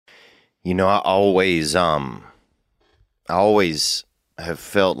I always have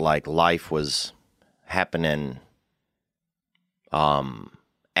felt like life was happening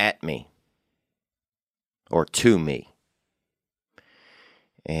at me or to me.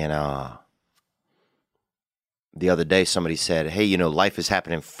 And the other day somebody said, hey, life is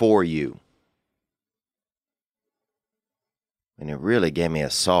happening for you. And it really gave me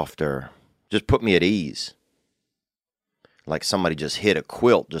just put me at ease. Like somebody just hit a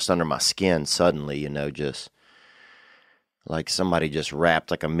quilt just under my skin suddenly, just like somebody just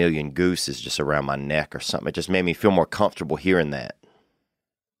wrapped like a million gooses just around my neck or something. It just made me feel more comfortable hearing that.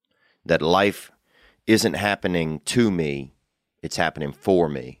 That life isn't happening to me, it's happening for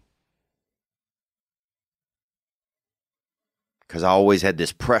me. Because I always had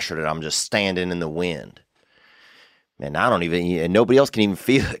this pressure that I'm just standing in the wind. Man, and nobody else can even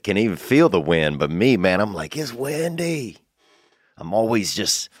feel the wind but me, man. I'm like, it's windy. I'm always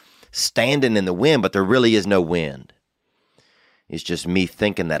just standing in the wind, but there really is no wind. It's just me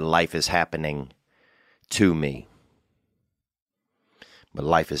thinking that life is happening to me. But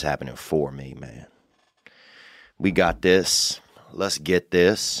life is happening for me, man. We got this. Let's get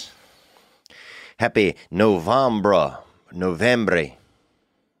this. Happy November. A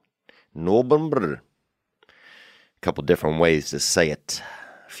couple different ways to say it.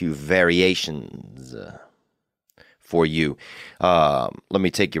 A few variations for you. Let me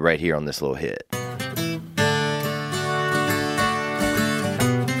take you right here on this little hit.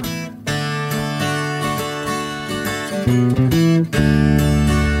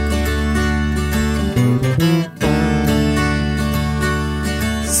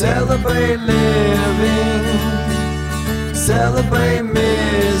 Celebrate living, celebrate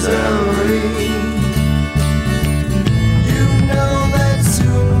misery. You know that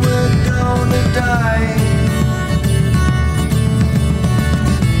soon we're gonna die.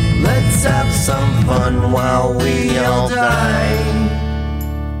 Let's have some fun while we all die.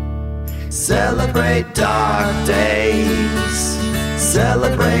 Celebrate dark days,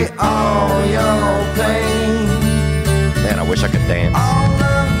 celebrate all your pain. Man, I wish I could dance. All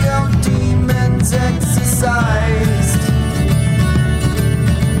of your demons exercised.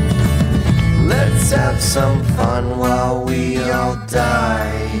 Let's have some fun while we all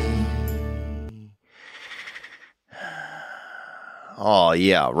die. Oh,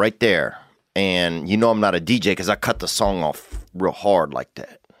 yeah, right there. And I'm not a DJ because I cut the song off real hard like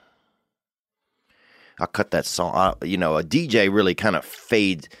that. I cut that song. A DJ really kind of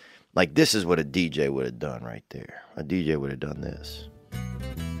fades. Like, this is what a DJ would have done right there. A DJ would have done this.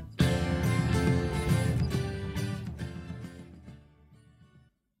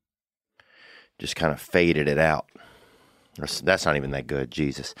 Just kind of faded it out. That's not even that good,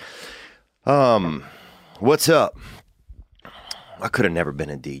 Jesus. What's up? I could have never been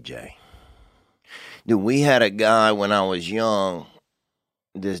a DJ. Dude, we had a guy when I was young,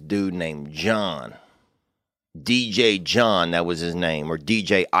 this dude named John. DJ John, that was his name, or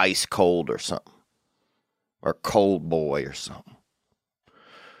DJ Ice Cold or something, or Cold Boy or something,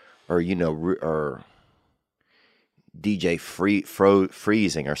 or or DJ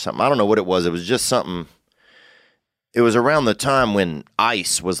Freezing or something. I don't know what it was. It was just something. It was around the time when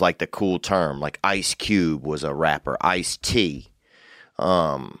Ice was like the cool term, like Ice Cube was a rapper, Ice-T.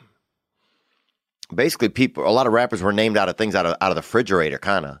 Basically, a lot of rappers were named out of things out of the refrigerator,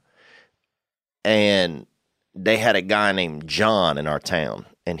 kind of, and they had a guy named John in our town,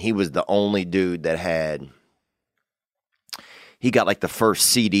 and he was the only dude that he got like the first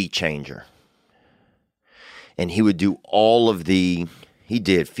CD changer. And he would do he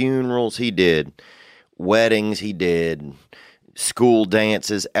did funerals, he did weddings, he did school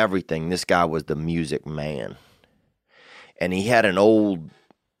dances, everything. This guy was the music man. And he had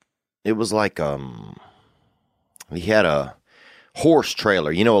it was like, he had a horse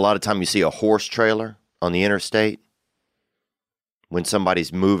trailer. A lot of time you see a horse trailer on the interstate, when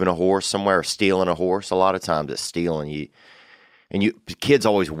somebody's moving a horse somewhere or stealing a horse, a lot of times it's stealing. Kids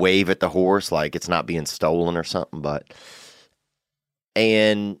always wave at the horse like it's not being stolen or something,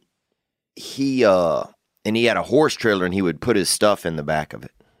 and he had a horse trailer, and he would put his stuff in the back of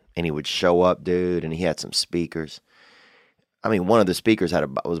it, and he would show up, dude, and he had some speakers. I mean, one of the speakers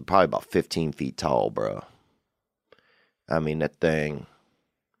was probably about 15 feet tall, bro. I mean, that thing,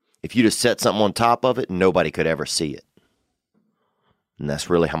 if you just set something on top of it, nobody could ever see it. And that's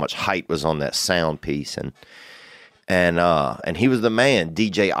really how much height was on that sound piece. And he was the man,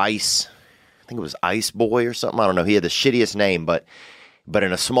 DJ Ice. I think it was Ice Boy or something. I don't know. He had the shittiest name, but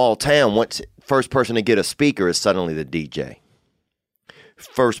in a small town, first person to get a speaker is suddenly the DJ.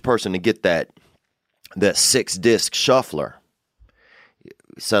 First person to get that 6-disc shuffler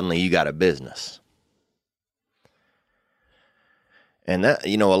suddenly you got a business. And that,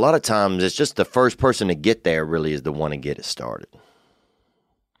 a lot of times it's just the first person to get there really is the one to get it started.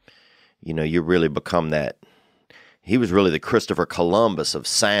 You really become that. He was really the Christopher Columbus of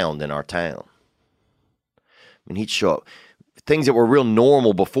sound in our town. I mean, he'd show up. Things that were real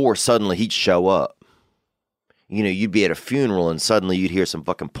normal before, suddenly he'd show up. You'd be at a funeral and suddenly you'd hear some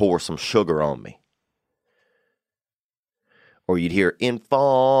fucking pour some sugar on me. Or you'd hear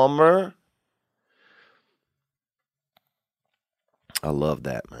Informer. I love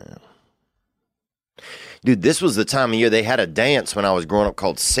that, man. Dude, this was the time of year they had a dance when I was growing up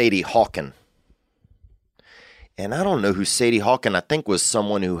called Sadie Hawkin. And I don't know who Sadie Hawkin, I think, was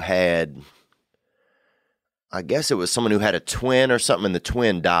someone who had, I guess it was someone who had a twin or something, and the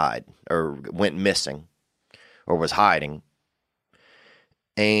twin died or went missing or was hiding.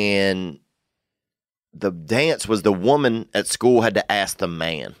 And the dance was the woman at school had to ask the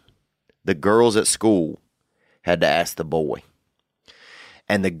man. The girls at school had to ask the boy.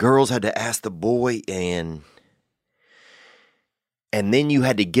 And the girls had to ask the boy, and then you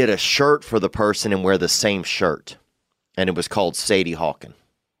had to get a shirt for the person and wear the same shirt. And it was called Sadie Hawkin.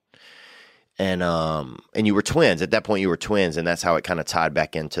 And you were twins. At that point, you were twins, and that's how it kind of tied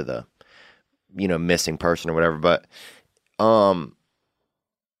back into the, missing person or whatever. But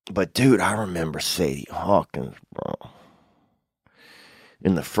dude, I remember Sadie Hawkins, bro.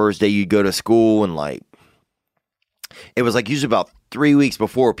 And the first day you'd go to school, and it was usually about 3 weeks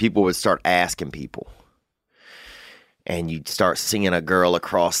before people would start asking people. And you'd start seeing a girl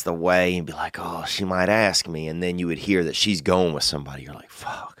across the way and be like, oh, she might ask me. And then you would hear that she's going with somebody. You're like,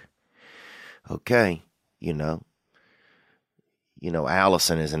 fuck. Okay.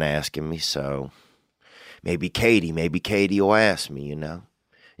 Allison isn't asking me, so maybe Katie will ask me, And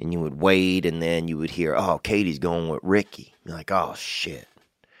you would wait, and then you would hear, oh, Katie's going with Ricky. You're like, oh, shit.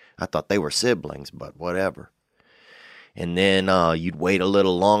 I thought they were siblings, but whatever. And then you'd wait a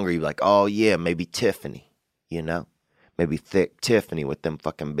little longer. You'd be like, oh, yeah, maybe Tiffany, Maybe thick Tiffany with them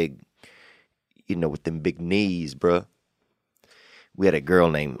fucking big, with them big knees, bruh. We had a girl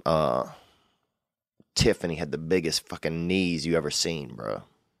named Tiffany, had the biggest fucking knees you ever seen, bruh.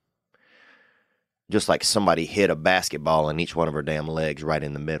 Just like somebody hit a basketball in each one of her damn legs right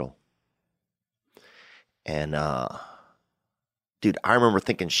in the middle. And, dude, I remember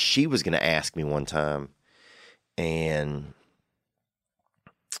thinking she was going to ask me one time. And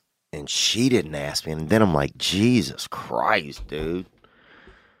she didn't ask me. And then I'm like, Jesus Christ, dude.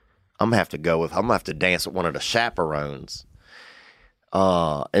 I'm going to have to dance with one of the chaperones.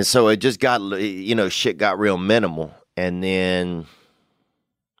 And so it just got, shit got real minimal. And then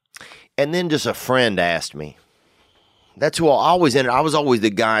just a friend asked me. That's who I always ended. I was always the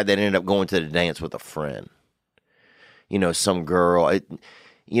guy that ended up going to the dance with a friend. Some girl. I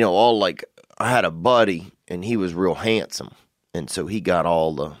had a buddy, and he was real handsome. And so he got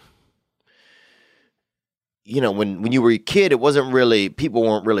all the, when you were a kid, it wasn't really, people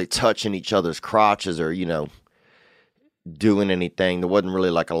weren't really touching each other's crotches or, doing anything. There wasn't really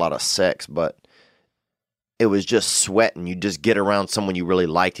a lot of sex, but it was just sweating. You just get around someone you really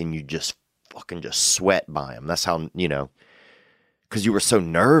liked, and you just fucking just sweat by them. That's how, because you were so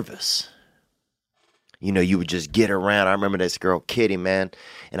nervous. You would just get around. I remember this girl, Kitty, man,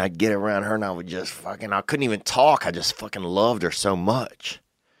 and I'd get around her, and I would just I couldn't even talk. I just fucking loved her so much.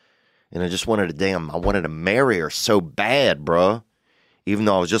 And I just wanted to marry her so bad, bro. Even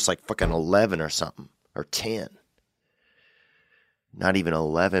though I was just fucking 11 or something, or 10. Not even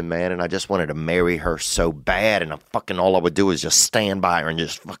 11, man, and I just wanted to marry her so bad, and all I would do is just stand by her and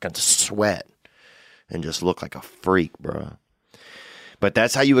just fucking sweat and just look like a freak, bro. But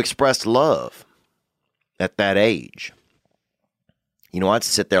that's how you express love at that age. I'd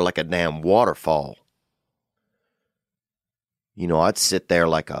sit there like a damn waterfall. I'd sit there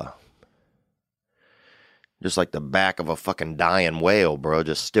just like the back of a fucking dying whale, bro,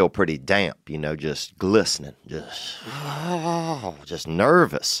 just still pretty damp, just glistening, just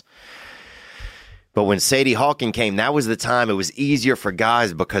nervous. But when Sadie Hawkin came, that was the time it was easier for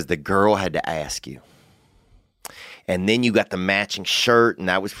guys because the girl had to ask you. And then you got the matching shirt, and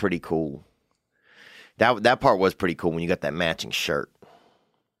that was pretty cool. That part was pretty cool when you got that matching shirt.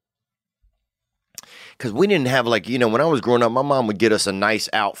 Because we didn't have when I was growing up, my mom would get us a nice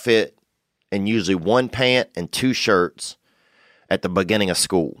outfit and usually one pant and two shirts at the beginning of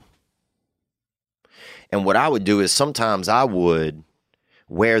school. And what I would do is sometimes I would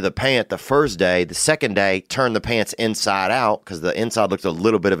wear the pant the first day, the second day, turn the pants inside out because the inside looked a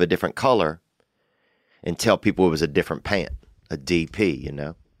little bit of a different color and tell people it was a different pant, a DP,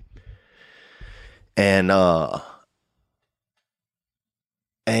 And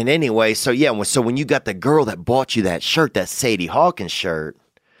And anyway, so yeah, so when you got the girl that bought you that shirt, that Sadie Hawkins shirt,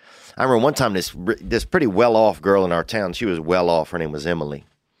 I remember one time this pretty well-off girl in our town, she was well off, her name was Emily.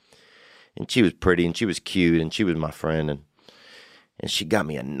 And she was pretty, and she was cute, and she was my friend, and she got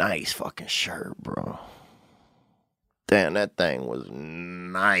me a nice fucking shirt, bro. Damn, that thing was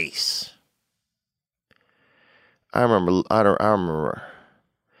nice. I remember,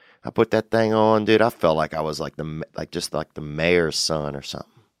 I put that thing on, dude. I felt like I was just like the mayor's son or something.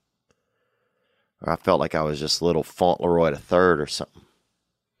 Or I felt like I was just little Fauntleroy III or something.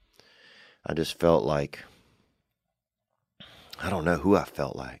 I just felt like, I don't know who I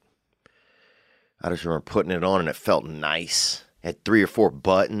felt like. I just remember putting it on and it felt nice. It had 3 or 4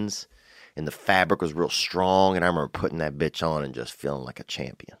 buttons and the fabric was real strong. And I remember putting that bitch on and just feeling like a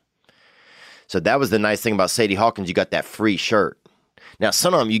champion. So that was the nice thing about Sadie Hawkins. You got that free shirt. Now,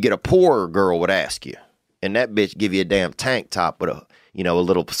 some of them you get a poorer girl would ask you. And that bitch give you a damn tank top with a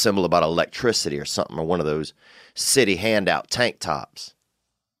little symbol about electricity or something. Or one of those city handout tank tops.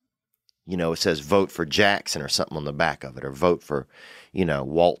 It says vote for Jackson or something on the back of it. Or vote for,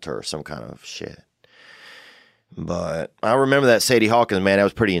 Walter or some kind of shit. But I remember that Sadie Hawkins, man, that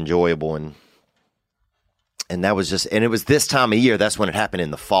was pretty enjoyable. And that was and it was this time of year, that's when it happened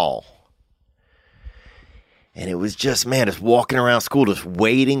in the fall. And it was just, man, just walking around school, just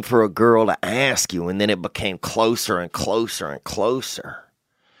waiting for a girl to ask you. And then it became closer and closer and closer.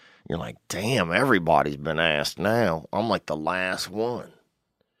 You're like, damn, everybody's been asked now. I'm like the last one.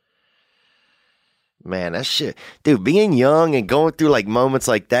 Man, that shit. Dude, being young and going through like moments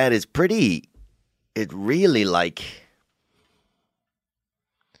like that is pretty, it really like,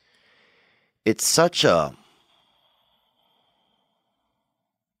 it's such a,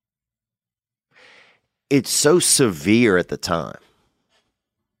 it's so severe at the time.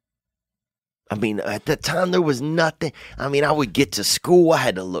 I mean, at the time there was nothing. I mean, I would get to school, I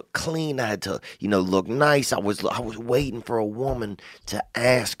had to look clean, I had to, look nice. I was waiting for a woman to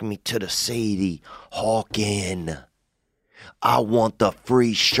ask me to the Sadie Hawkins, I want the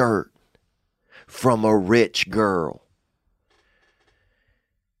free shirt from a rich girl.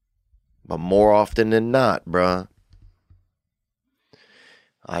 But more often than not, bruh,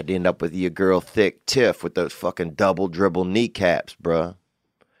 I'd end up with your girl Thick Tiff with those fucking double dribble kneecaps, bruh.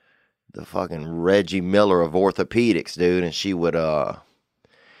 The fucking Reggie Miller of orthopedics, dude. And she would, I'd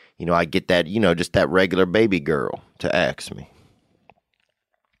get that, just that regular baby girl to ask me.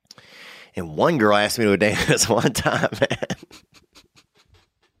 And one girl asked me to a dance one time, man.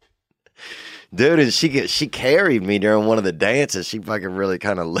 Dude, and she carried me during one of the dances. She fucking really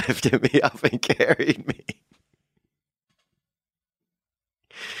kind of lifted me up and carried me.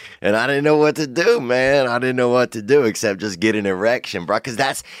 And I didn't know what to do, man. I didn't know what to do except just get an erection, bro. Because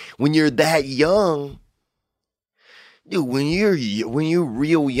that's when you're that young. Dude, when you're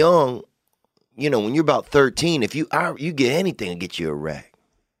real young, when you're about 13, if you get anything to get you erect.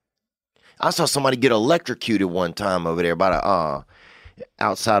 I saw somebody get electrocuted one time over there by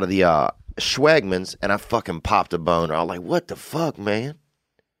outside of the Schwegmans, and I fucking popped a boner. I was like, what the fuck, man?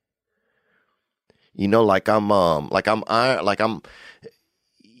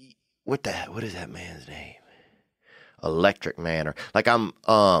 What is that man's name? Electric Man, or like I'm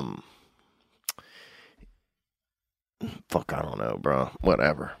fuck, I don't know, bro.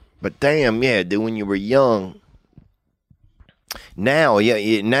 Whatever. But damn, yeah, dude, when you were young. Now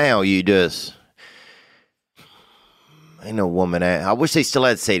you just ain't no woman. I wish they still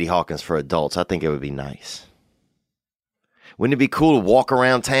had Sadie Hawkins for adults. I think it would be nice. Wouldn't it be cool to walk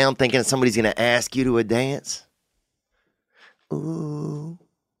around town thinking somebody's gonna ask you to a dance? Ooh.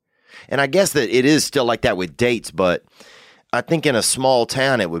 And I guess that it is still like that with dates, but I think in a small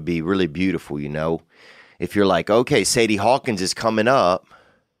town it would be really beautiful, If you're like, okay, Sadie Hawkins is coming up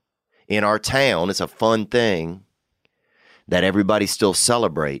in our town. It's a fun thing that everybody still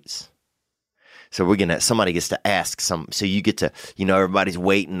celebrates. So somebody gets to ask so you get to, everybody's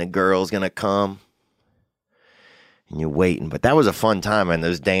waiting, the girl's going to come. And you're waiting. But that was a fun time, man,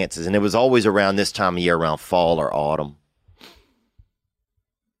 those dances. And it was always around this time of year, around fall or autumn.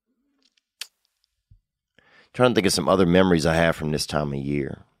 Trying to think of some other memories I have from this time of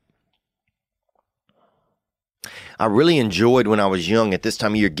year. I really enjoyed when I was young at this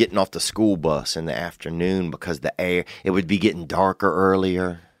time of year getting off the school bus in the afternoon because it would be getting darker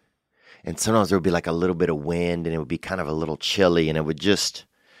earlier. And sometimes there would be like a little bit of wind and it would be kind of a little chilly and it would just,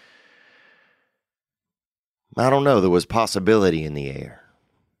 I don't know, there was possibility in the air.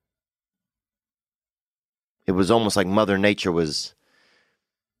 It was almost like Mother Nature was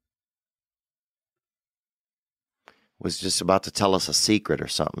just about to tell us a secret or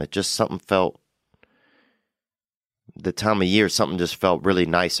something. Something felt the time of year, something just felt really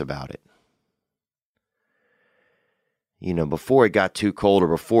nice about it. You know, before it got too cold or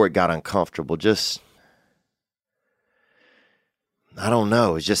before it got uncomfortable, just, I don't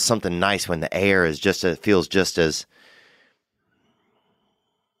know. It's just something nice when the air is just, it feels just as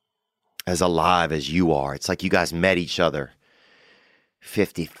alive as you are. It's like you guys met each other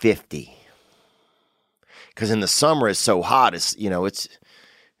 50-50. Because in the summer it's so hot, it's, you know, it's,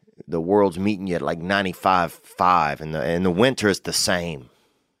 the world's meeting you at like 95.5, and in the winter it's the same.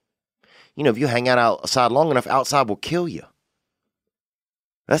 You know, if you hang out outside long enough, outside will kill you.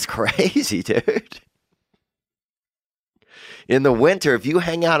 That's crazy, dude. In the winter, if you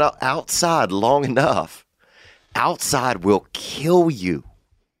hang out outside long enough, outside will kill you.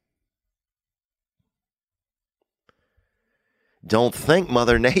 Don't think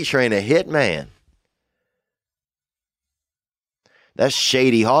Mother Nature ain't a hitman. That's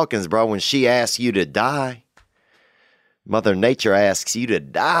Shady Hawkins, bro. When she asks you to die, Mother Nature asks you to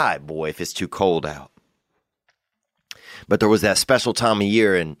die, boy, if it's too cold out. But there was that special time of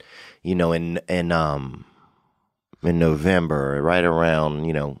year, and you know, in November, right around,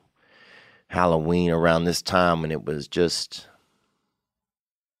 you know, Halloween, around this time, when it was just,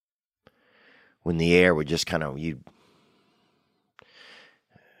 when the air would just kind of, I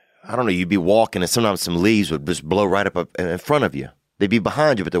don't know, you'd be walking and sometimes some leaves would just blow right up in front of you. They'd be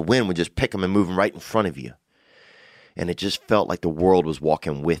behind you, but the wind would just pick them and move them right in front of you. And it just felt like the world was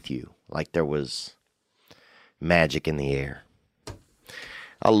walking with you, like there was magic in the air.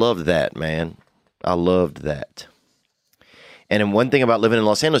 I loved that, man. I loved that. And then one thing about living in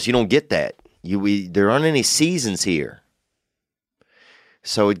Los Angeles, you don't get that. There aren't any seasons here.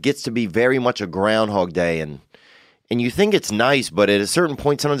 So it gets to be very much a Groundhog Day, and you think it's nice, but at a certain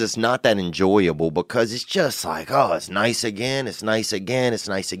point, sometimes it's not that enjoyable because it's just like, oh, it's nice again, it's nice again, it's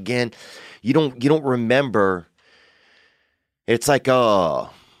nice again. You don't remember. It's like,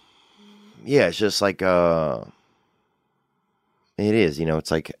 it's just like, it is, you know,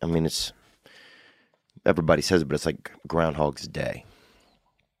 it's like, I mean, it's, everybody says it, but it's like Groundhog's Day.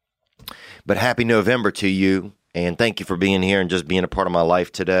 But happy November to you, and thank you for being here and just being a part of my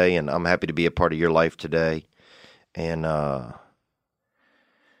life today, and I'm happy to be a part of your life today. And I'm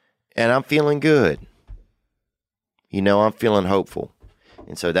feeling good. You know, I'm feeling hopeful.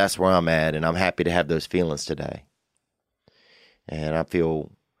 And so that's where I'm at, and I'm happy to have those feelings today. And I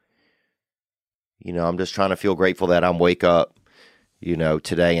feel, you know, I'm just trying to feel grateful that I'm wake up, you know,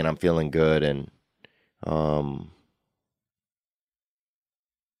 today, and I'm feeling good, and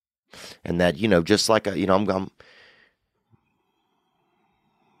that, you know, just like, you know,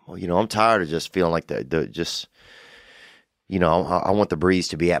 I'm tired of just feeling like just, you know, I want the breeze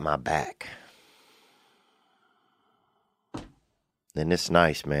to be at my back. And it's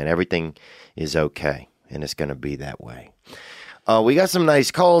nice, man. Everything is okay, and it's going to be that way. We got some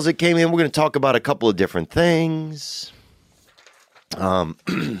nice calls that came in. We're going to talk about a couple of different things. What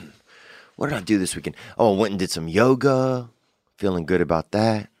did I do this weekend? Oh, I went and did some yoga. Feeling good about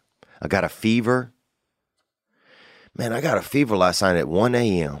that. I got a fever. Man, I got a fever last night at 1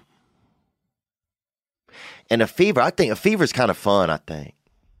 a.m. And I think a fever is kind of fun, I think.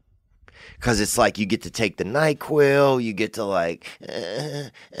 Because it's like you get to take the NyQuil, you get to like,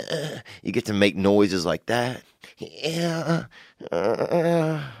 you get to make noises like that. Yeah.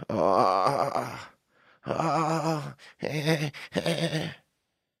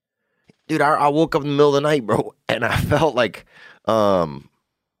 Dude, I woke up in the middle of the night, bro, and I felt like there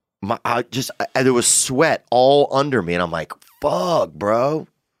was sweat all under me, and I'm like, fuck, bro.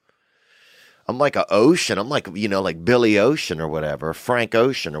 I'm like an Ocean. I'm like, you know, like Billy Ocean or whatever, Frank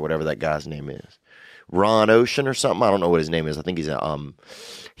Ocean or whatever that guy's name is. Ron Ocean or something. I don't know what his name is. I think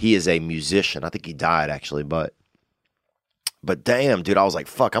he is a musician. I think he died actually, but damn, dude, I was like,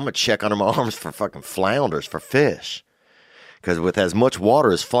 fuck, I'm going to check under my arms for fucking flounders, for fish. Because with as much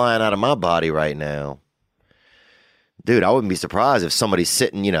water as flying out of my body right now, dude, I wouldn't be surprised if somebody's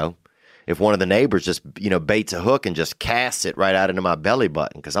sitting, you know, if one of the neighbors just, you know, baits a hook and just casts it right out into my belly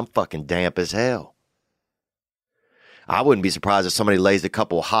button, because I'm fucking damp as hell. I wouldn't be surprised if somebody lays a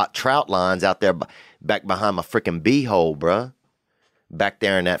couple of hot trout lines out there back behind my freaking beehole, bruh. Back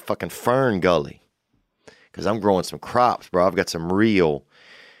there in that fucking fern gully. Because I'm growing some crops, bro. I've got some real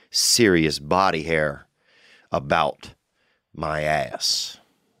serious body hair about my ass.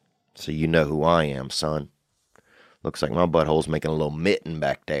 So you know who I am, son. Looks like my butthole's making a little mitten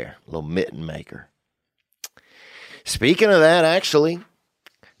back there. A little mitten maker. Speaking of that, actually,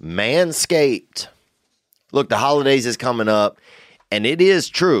 Manscaped. Look, the holidays is coming up, and it is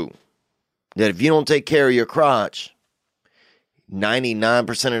true that if you don't take care of your crotch,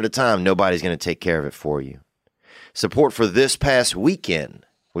 99% of the time, nobody's going to take care of it for you. Support for this past weekend,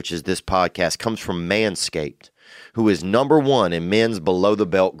 which is this podcast, comes from Manscaped, who is number one in men's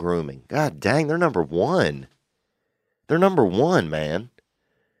below-the-belt grooming. God dang, they're number one. They're number one, man.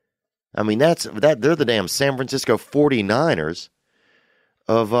 I mean, they're the damn San Francisco 49ers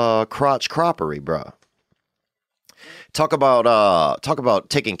of crotch croppery, bro. Talk about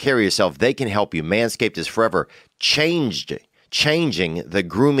taking care of yourself. They can help you. Manscaped is forever changing the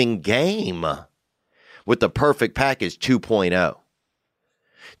grooming game with the Perfect Package 2.0.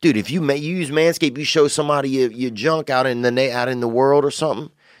 Dude, if you use Manscaped, you show somebody your junk out in the world or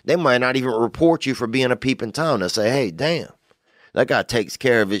something, they might not even report you for being a peeping Tom. They'll say, hey, damn, that guy takes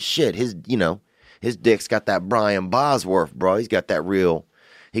care of his shit. His dick's got that Brian Bosworth, bro. He got that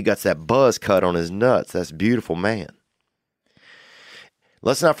buzz cut on his nuts. That's beautiful, man.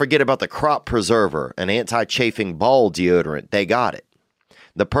 Let's not forget about the Crop Preserver, an anti-chafing ball deodorant. They got it.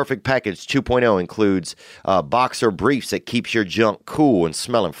 The Perfect Package 2.0 includes boxer briefs that keeps your junk cool and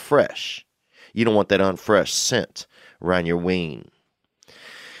smelling fresh. You don't want that unfresh scent around your ween.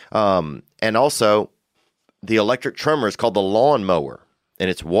 And also, the electric trimmer is called the Lawn Mower, and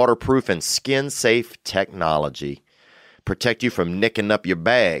it's waterproof and skin-safe technology. Protect you from nicking up your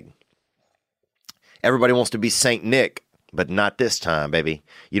bag. Everybody wants to be Saint Nick, but not this time, baby.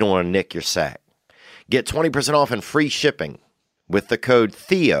 You don't want to nick your sack. Get 20% off and free shipping with the code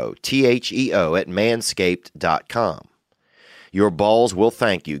THEO, THEO, at manscaped.com. Your balls will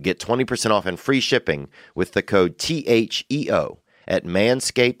thank you. Get 20% off and free shipping with the code THEO at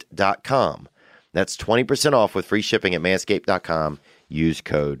manscaped.com. That's 20% off with free shipping at manscaped.com. Use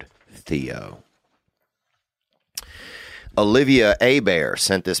code THEO. Olivia Abear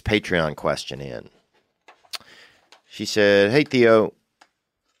sent this Patreon question in. She said, hey, Theo.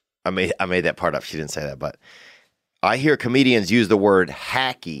 I made that part up. She didn't say that, but I hear comedians use the word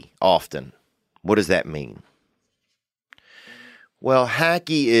hacky often. What does that mean? Well,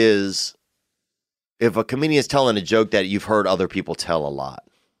 hacky is if a comedian is telling a joke that you've heard other people tell a lot,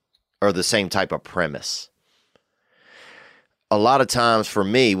 or the same type of premise. A lot of times for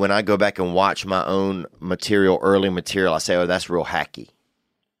me, when I go back and watch my own material, early material, I say, oh, that's real hacky.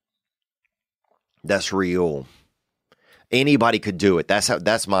 That's real. Anybody could do it.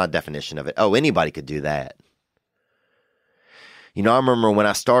 That's my definition of it. Oh, anybody could do that. You know, I remember when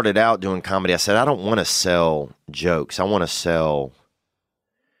I started out doing comedy, I said, I don't want to sell jokes. I want to sell,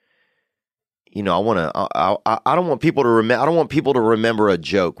 you know, I don't want people to remember, I don't want people to remember a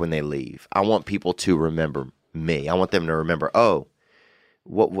joke when they leave. I want people to remember me. I want them to remember, oh,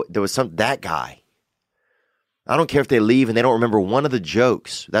 what there was that guy. I don't care if they leave and they don't remember one of the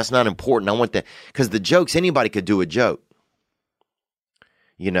jokes. That's not important. I want that, because the jokes, anybody could do a joke.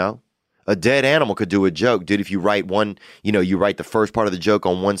 You know? A dead animal could do a joke. Dude, if you write you write the first part of the joke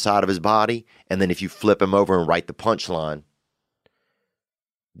on one side of his body, and then if you flip him over and write the punchline,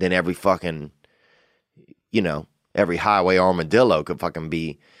 then every fucking, every highway armadillo could fucking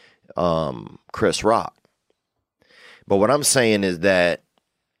be Chris Rock. But what I'm saying is that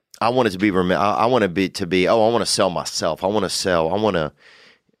I want it to be, I want to sell myself. I want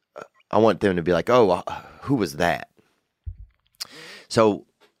them to be like, oh, who was that? So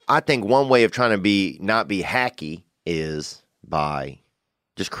I think one way of trying to not be hacky is by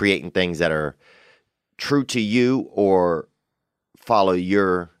just creating things that are true to you or follow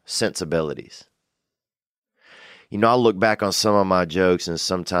your sensibilities. You know, I look back on some of my jokes and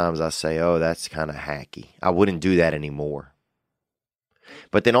sometimes I say, oh, that's kind of hacky. I wouldn't do that anymore.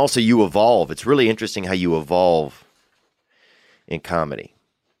 But then also you evolve. It's really interesting how you evolve in comedy.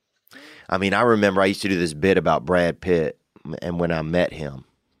 I mean, I remember I used to do this bit about Brad Pitt, and when I met him,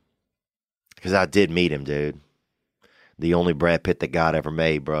 because I did meet him, dude. The only Brad Pitt that God ever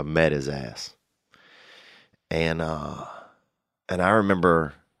made, bro, met his ass. And I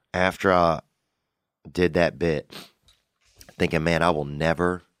remember after I did that bit, thinking, man, I will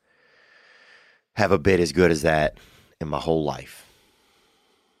never have a bit as good as that in my whole life.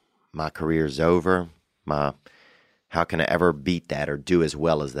 My career's over. How can I ever beat that or do as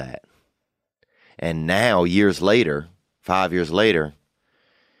well as that? And now, years later, 5 years later,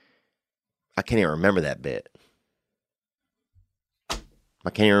 I can't even remember that bit. I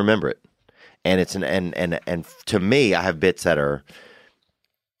can't even remember it. And it's and to me, I have bits that are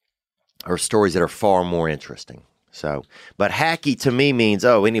stories that are far more interesting. So, but hacky to me means,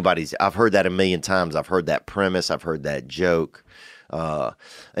 oh, I've heard that a million times. I've heard that premise. I've heard that joke. An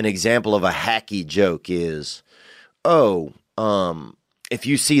example of a hacky joke is, if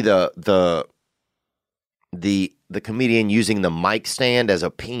you see the comedian using the mic stand as a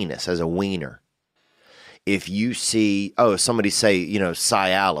penis, as a wiener. If you see, somebody say,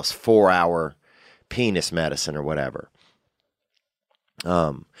 Cialis, 4-hour penis medicine or whatever.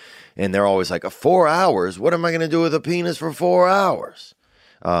 And they're always like, 4 hours? What am I going to do with a penis for 4 hours?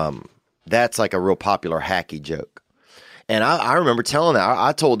 That's like a real popular hacky joke. And I remember telling that.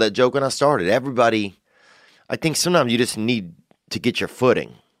 I told that joke when I started. Everybody, I think sometimes you just need to get your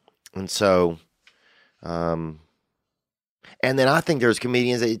footing. And so, and then I think there's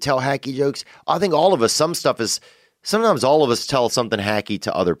comedians that tell hacky jokes. I think all of us, sometimes all of us tell something hacky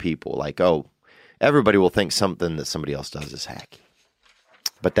to other people. Like, oh, everybody will think something that somebody else does is hacky.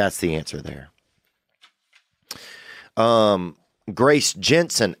 But that's the answer there. Grace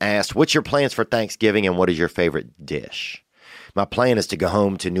Jensen asked, what's your plans for Thanksgiving and what is your favorite dish? My plan is to go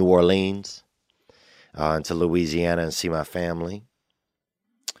home to New Orleans and to Louisiana and see my family.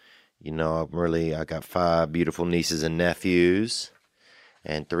 You know, I got 5 beautiful nieces and nephews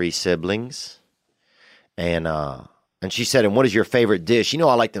and 3 siblings. And she said, and what is your favorite dish? You know,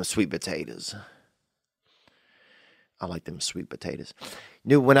 I like them sweet potatoes.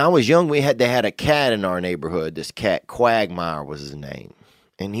 Dude, when I was young, they had a cat in our neighborhood. This cat, Quagmire was his name.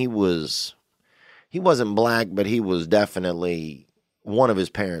 And he wasn't black, but he was definitely, one of his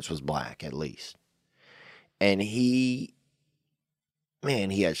parents was black, at least. And he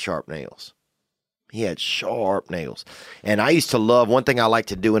had sharp nails. And I used to love, one thing I liked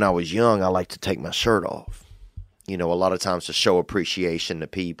to do when I was young, I liked to take my shirt off. You know, a lot of times to show appreciation to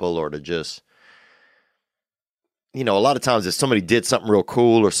people or to just, you know, a lot of times if somebody did something real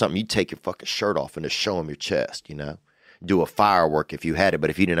cool or something, you'd take your fucking shirt off and just show them your chest, you know. Do a firework if you had it, but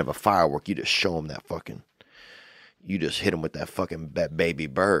if you didn't have a firework, you just show them that fucking, you just hit them with that baby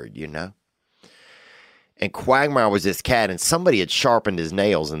bird, you know. And Quagmire was this cat, and somebody had sharpened his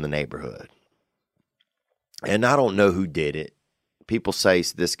nails in the neighborhood. And I don't know who did it. People say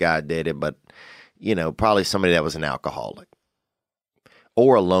this guy did it, but, you know, probably somebody that was an alcoholic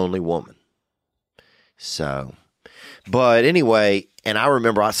or a lonely woman. So, but anyway, and I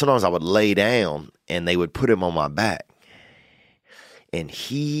remember sometimes I would lay down and they would put him on my back. And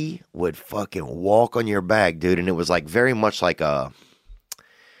he would fucking walk on your back, dude. And it was like very much like a,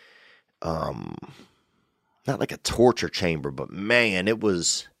 not like a torture chamber, but man, it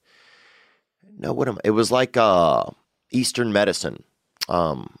was, it was like Eastern medicine.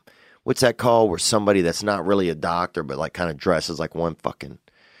 What's that called? Where somebody that's not really a doctor, but like kind of dresses like one, fucking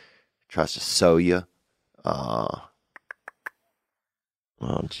tries to sew you. Oh,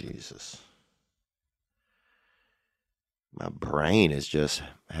 Jesus. My brain is just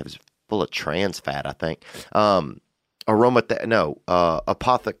full of trans fat, I think. You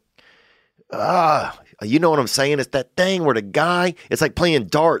know what I'm saying? It's that thing where the guy, it's like playing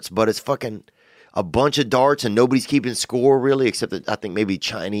darts, but it's fucking a bunch of darts and nobody's keeping score really, except that I think maybe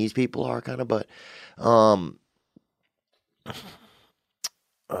Chinese people are kind of, but,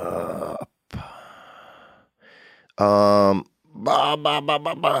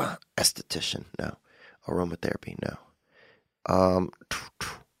 esthetician, no. Aromatherapy, no.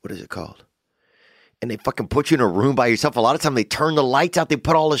 What is it called? And they fucking put you in a room by yourself. A lot of times they turn the lights out. They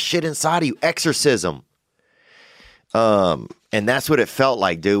put all the shit inside of you. Exorcism. And that's what it felt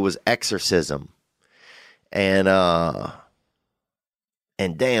like, dude, was exorcism. And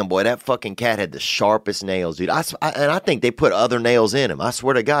damn, boy, that fucking cat had the sharpest nails, dude. And I think they put other nails in him. I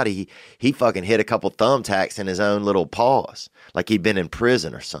swear to God, he fucking hit a couple thumbtacks in his own little paws. Like he'd been in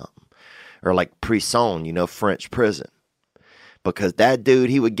prison or something. Or like prison, you know, French prison. Because that dude,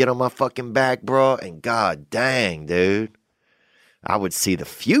 he would get on my fucking back, bro. And god dang, dude. I would see the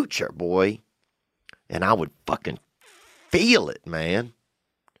future, boy. And I would fucking feel it, man.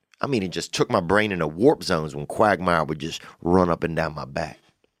 I mean, it just took my brain into warp zones when Quagmire would just run up and down my back.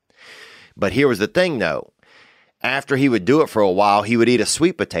 But here was the thing, though. After he would do it for a while, he would eat a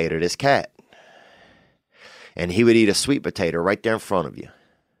sweet potato, this cat. And he would eat a sweet potato right there in front of you.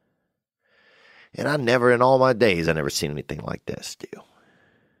 And in all my days, I never seen anything like that still.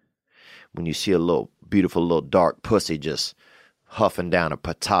 When you see a little, beautiful little dark pussy just huffing down a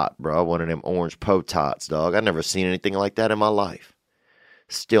patat, bro. One of them orange potats, dog. I never seen anything like that in my life.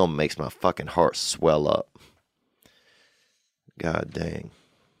 Still makes my fucking heart swell up. God dang.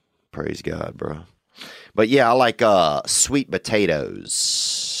 Praise God, bro. But yeah, I like sweet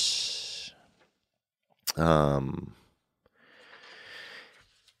potatoes.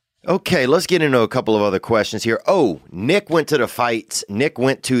 Okay, let's get into a couple of other questions here. Oh, Nick went to the fights. Nick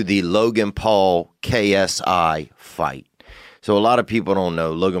went to the Logan Paul KSI fight. So a lot of people don't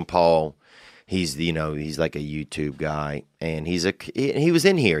know Logan Paul. He's like a YouTube guy, and he was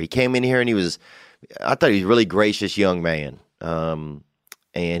in here. He came in here, and I thought he was a really gracious young man. The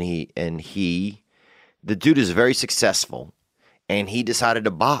dude is very successful, and he decided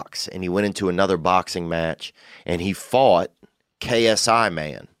to box, and he went into another boxing match, and he fought KSI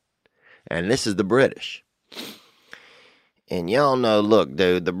Man, and this is the British. And y'all know, look,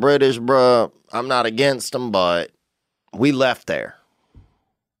 dude, the British, bruh, I'm not against them, but we left there.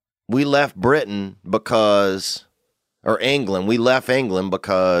 We left Britain because, or England, we left England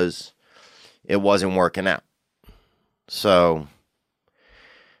because it wasn't working out. So,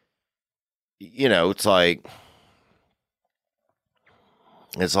 you know, it's like,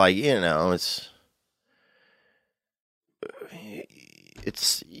 you know, it's,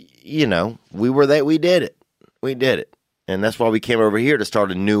 you know, we did it. We did it. And that's why we came over here to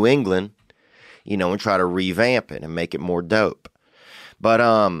start a New England, you know, and try to revamp it and make it more dope. But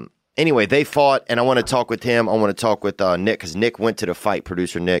anyway, they fought, and I want to talk with him. I want to talk with Nick, because Nick went to the fight,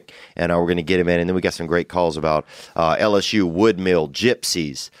 producer Nick, and we're going to get him in. And then we got some great calls about LSU, Woodmill,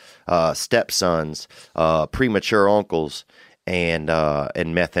 Gypsies, stepsons, premature uncles, and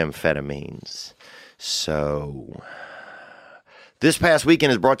methamphetamines. So this past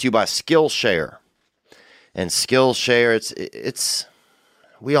weekend is brought to you by Skillshare. And Skillshare, it's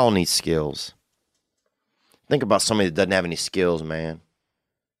we all need skills. Think about somebody that doesn't have any skills, man.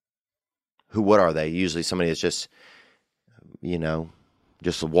 What are they? Usually somebody that's just, you know,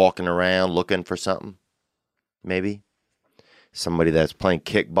 just walking around looking for something. Maybe. Somebody that's playing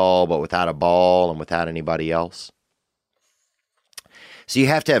kickball but without a ball and without anybody else. So you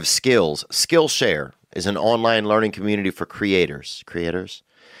have to have skills. Skillshare is an online learning community for creators.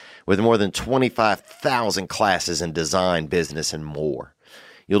 With more than 25,000 classes in design, business, and more.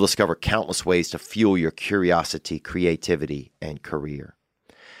 You'll discover countless ways to fuel your curiosity, creativity, and career.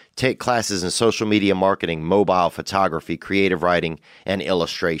 Take classes in social media marketing, mobile photography, creative writing, and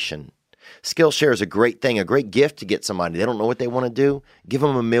illustration. Skillshare is a great thing, a great gift to get somebody. They don't know what they want to do. Give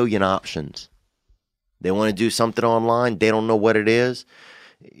them a million options. They want to do something online. They don't know what it is.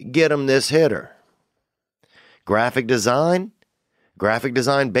 Get them this hitter. Graphic design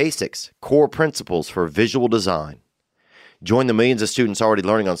basics, core principles for visual design. Join the millions of students already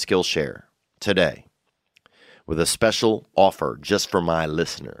learning on Skillshare today with a special offer just for my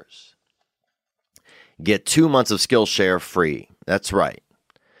listeners. Get 2 months of Skillshare free. That's right.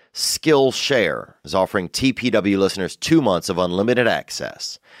 Skillshare is offering TPW listeners 2 months of unlimited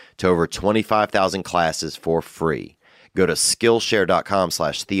access to over 25,000 classes for free. Go to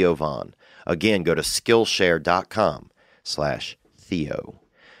Skillshare.com/Theo Von. Again, go to Skillshare.com/Theo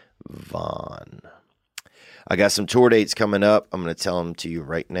Von. I got some tour dates coming up. I'm going to tell them to you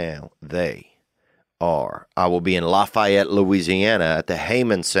right now. I will be in Lafayette, Louisiana at the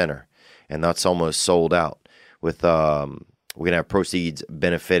Heyman Center, and that's almost sold out. With we're going to have proceeds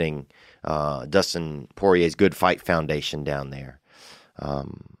benefiting Dustin Poirier's Good Fight Foundation down there.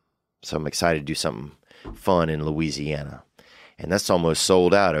 So I'm excited to do something fun in Louisiana. And that's almost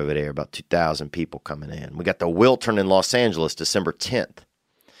sold out over there, about 2,000 people coming in. We got the Wiltern in Los Angeles, December 10th.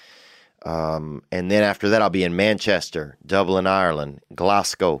 And then after that, I'll be in Manchester, Dublin, Ireland,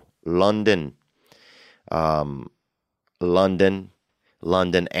 Glasgow, London,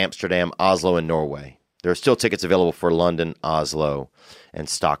 Amsterdam, Oslo, and Norway. There are still tickets available for London, Oslo, and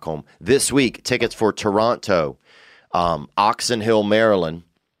Stockholm. This week, tickets for Toronto, Oxon Hill, Maryland,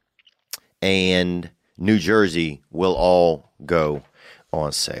 and New Jersey will all go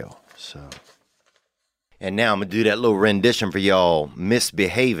on sale. And now I'm going to do that little rendition for y'all,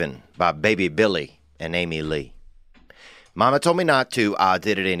 Misbehavin' by Baby Billy and Amy Lee. Mama told me not to, I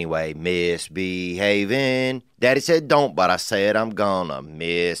did it anyway. Misbehavin'. Daddy said don't, but I said I'm gonna.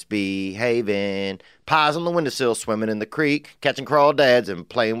 Misbehavin'. Pies on the windowsill, swimming in the creek, catching crawdads and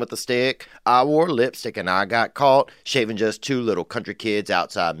playing with a stick. I wore lipstick and I got caught shaving just 2 little country kids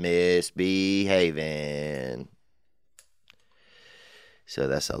outside, misbehaving. So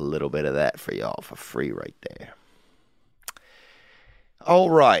that's a little bit of that for y'all for free right there. All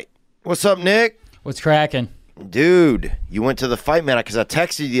right. What's up, Nick? What's cracking? Dude, you went to the fight, man, because I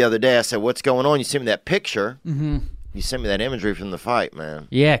texted you the other day. I said, what's going on? You sent me that picture. Mm-hmm. You sent me that imagery from the fight, man.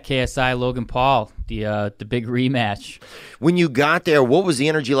 Yeah, KSI Logan Paul, the big rematch. When you got there, what was the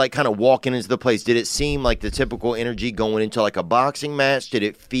energy like kind of walking into the place? Did it seem like the typical energy going into like a boxing match? Did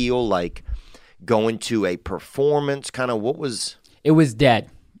it feel like going to a performance? Kind of what was... It was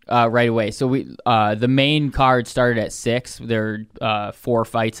dead right away. So the main card started at 6. There are 4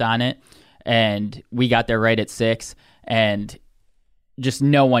 fights on it, and we got there right at 6, and just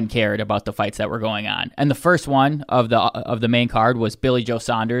no one cared about the fights that were going on. And the first one of the main card was Billy Joe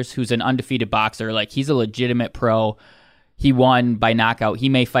Saunders, who's an undefeated boxer. Like, he's a legitimate pro. He won by knockout. He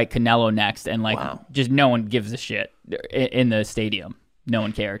may fight Canelo next, and just no one gives a shit in the stadium. no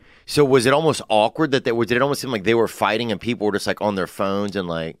one cared. So was it almost awkward that did it almost seem like they were fighting and people were just like on their phones and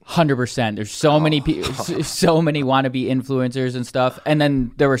like 100%. There's so many people, so many wannabe influencers and stuff. And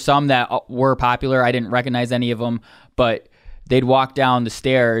then there were some that were popular. I didn't recognize any of them, but they'd walk down the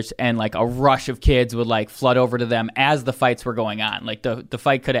stairs and like a rush of kids would like flood over to them as the fights were going on. Like the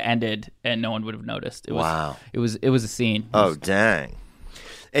fight could have ended and no one would have noticed. Wow. It was a scene. Oh, dang.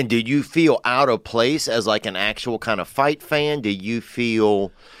 And did you feel out of place as like an actual kind of fight fan? Did you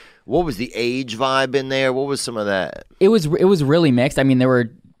feel, what was the age vibe in there? What was some of that? It was really mixed. I mean, there were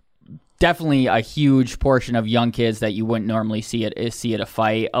definitely a huge portion of young kids that you wouldn't normally see at a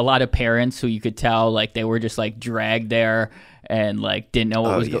fight. A lot of parents who you could tell like they were just like dragged there and like didn't know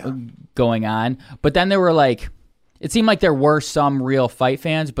what was going on. But then there were like, it seemed like there were some real fight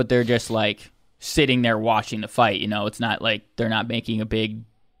fans, but they're just like sitting there watching the fight. You know, it's not like they're not making a big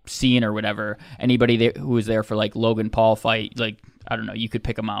scene or whatever. Anybody who was there for like Logan Paul fight, like, I don't know, you could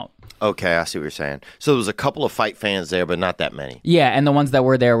pick them out. Okay, I see what you're saying. So there was a couple of fight fans there, but not that many. Yeah, and the ones that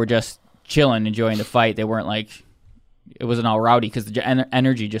were there were just chilling, enjoying the fight. They weren't like, it wasn't all rowdy because the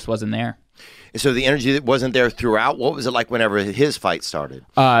energy just wasn't there. So the energy that wasn't there throughout, what was it like whenever his fight started?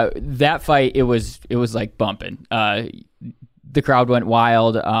 That fight, it was like bumping. The crowd went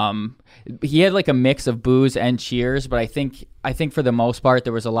wild. He had like a mix of boos and cheers, but I think for the most part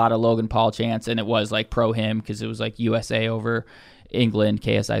there was a lot of Logan Paul chants, and it was like pro him because it was like USA over England.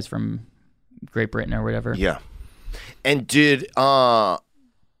 KSI's from Great Britain or whatever. Yeah. And did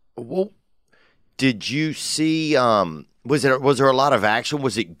you see? Was there a lot of action?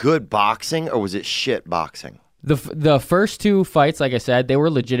 Was it good boxing or was it shit boxing? The first two fights, like I said, they were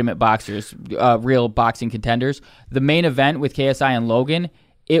legitimate boxers, real boxing contenders. The main event with KSI and Logan,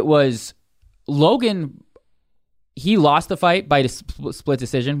 it was Logan. He lost the fight by split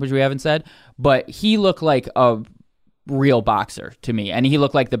decision, which we haven't said, but he looked like a real boxer to me, and he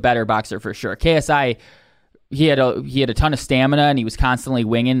looked like the better boxer for sure. KSI, he had a ton of stamina, and he was constantly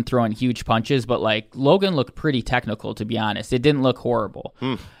winging, throwing huge punches, but like Logan looked pretty technical, to be honest. It didn't look horrible.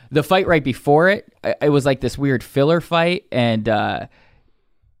 The fight right before it was like this weird filler fight, and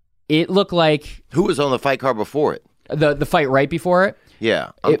it looked like... Who was on the fight card before it? The fight right before it?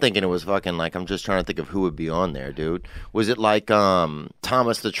 Yeah, I'm thinking it was fucking like, I'm just trying to think of who would be on there, dude. Was it like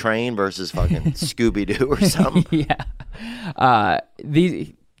Thomas the Train versus fucking Scooby-Doo or something? Yeah.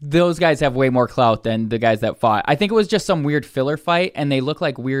 Those guys have way more clout than the guys that fought. I think it was just some weird filler fight, and they look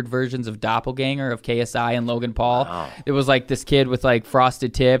like weird versions of Doppelganger of KSI and Logan Paul. Wow. It was like this kid with like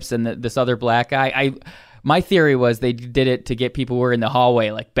frosted tips and this other black guy. My theory was they did it to get people who were in the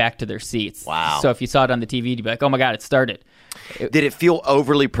hallway like back to their seats. Wow. So if you saw it on the TV, you'd be like, oh my God, it started. Did it feel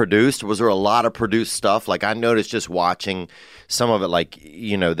overly produced? Was there a lot of produced stuff? Like I noticed just watching some of it, like,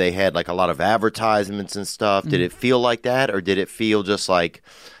 you know, they had like a lot of advertisements and stuff. Did it feel like that, or did it feel just like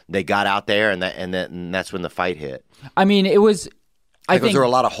they got out there and that's when the fight hit? I mean, it was... Was there a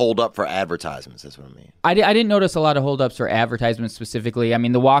lot of hold up for advertisements? That's what I mean. I didn't notice a lot of holdups for advertisements specifically. I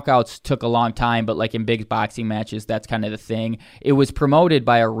mean, the walkouts took a long time, but like in big boxing matches, that's kind of the thing. It was promoted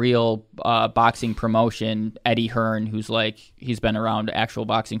by a real boxing promotion, Eddie Hearn, who's like, he's been around actual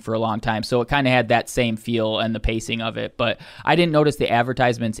boxing for a long time. So it kind of had that same feel and the pacing of it. But I didn't notice the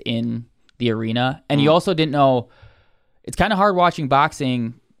advertisements in the arena. And you also didn't know, it's kind of hard watching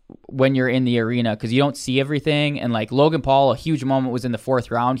boxing when you're in the arena because you don't see everything. And like Logan Paul, a huge moment was in the fourth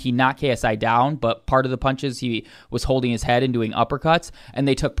round. He knocked KSI down, but part of the punches he was holding his head and doing uppercuts, and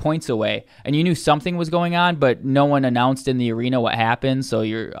they took points away. And you knew something was going on, but no one announced in the arena what happened. So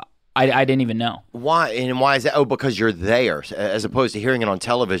I didn't even know. Why? And why is that? Oh, because you're there, as opposed to hearing it on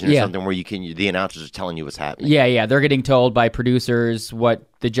television or something where the announcers are telling you what's happening. Yeah. They're getting told by producers what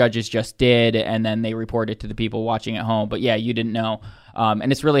the judges just did, and then they report it to the people watching at home. But yeah, you didn't know.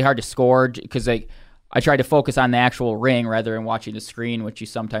 And it's really hard to score because I try to focus on the actual ring rather than watching the screen, which you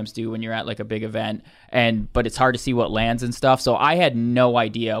sometimes do when you're at like a big event. But it's hard to see what lands and stuff. So I had no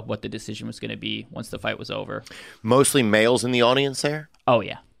idea what the decision was going to be once the fight was over. Mostly males in the audience there? Oh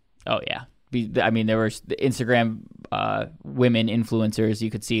yeah. I mean, there were the Instagram women influencers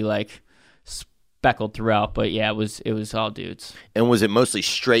you could see like speckled throughout, but yeah, it was all dudes. And was it mostly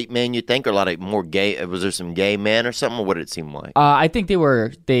straight men, you think, or a lot of more gay? Was there some gay men or something? Or what did it seem like? I think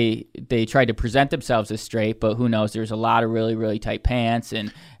they tried to present themselves as straight, but who knows? There's a lot of really, really tight pants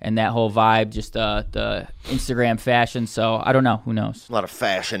and that whole vibe, just the Instagram fashion. So I don't know. Who knows? A lot of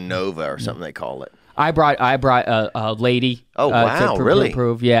Fashion Nova or something they call it. I brought a lady. Oh wow! To really?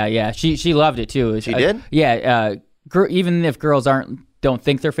 Prove. Yeah. She loved it too. She did. Yeah. Even if girls don't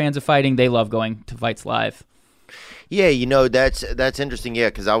think they're fans of fighting, they love going to fights live. Yeah, you know that's interesting. Yeah,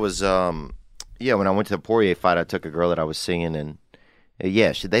 because I was when I went to the Poirier fight, I took a girl that I was seeing, and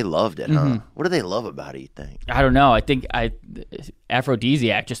Yeah, they loved it, huh? What do they love about it, you think? I don't know. I think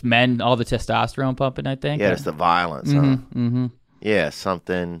aphrodisiac, just men, all the testosterone pumping, I think. Yeah, it's the violence, huh? Yeah,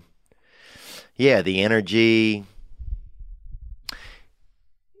 something. Yeah, the energy.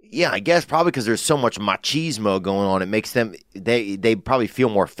 Yeah, I guess probably because there's so much machismo going on, it makes them, they probably feel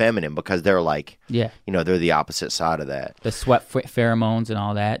more feminine because they're like, they're the opposite side of that. The sweat pheromones and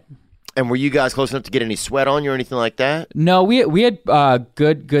all that. And were you guys close enough to get any sweat on you or anything like that? No, we had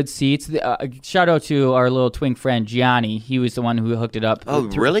good seats. Shout out to our little twink friend Gianni. He was the one who hooked it up. Oh,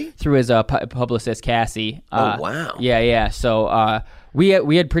 really? Through his publicist Cassie. Oh, wow. Yeah. So we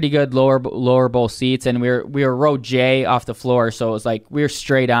had pretty good lower bowl seats, and we were row J off the floor, so it was like we were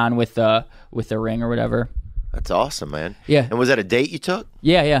straight on with the ring or whatever. That's awesome, man. Yeah. And was that a date you took?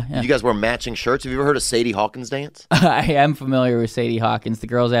 Yeah. Did you guys wear matching shirts? Have you ever heard of Sadie Hawkins dance? I am familiar with Sadie Hawkins. The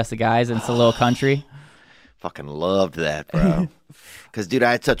girls ask the guys, and it's a little country. Fucking loved that, bro. Because, dude,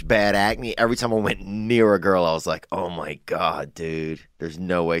 I had such bad acne. Every time I went near a girl, I was like, oh, my God, dude. There's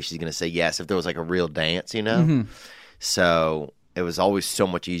no way she's going to say yes if there was like a real dance, you know? So it was always so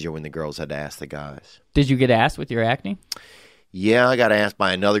much easier when the girls had to ask the guys. Did you get asked with your acne? Yeah, I got asked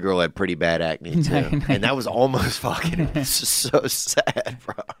by another girl who had pretty bad acne, too. And that was almost fucking so sad,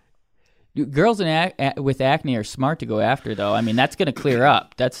 bro. Girls with acne are smart to go after, though. I mean, that's going to clear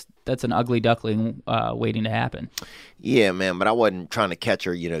up. That's an ugly duckling waiting to happen. Yeah, man, but I wasn't trying to catch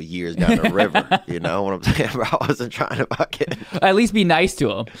her, years down the river. You know what I'm saying? I wasn't trying to fucking... At least be nice to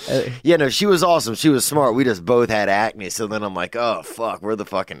him. Yeah, no, she was awesome. She was smart. We just both had acne. So then I'm like, oh, fuck, we're the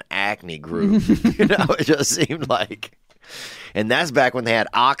fucking acne group. It just seemed like... And that's back when they had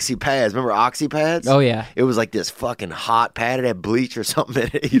Oxy pads. Remember Oxy pads? Oh, yeah. It was like this fucking hot pad. It had bleach or something in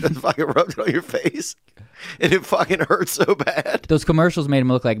it. You just fucking rubbed it on your face. And it fucking hurt so bad. Those commercials made them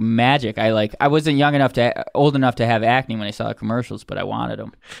look like magic. I wasn't old enough to have acne when I saw the commercials, but I wanted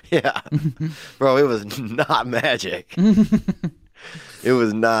them. Yeah. Bro, it was not magic. It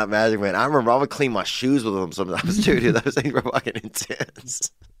was not magic, man. I remember I would clean my shoes with them sometimes, too. Dude, those things were fucking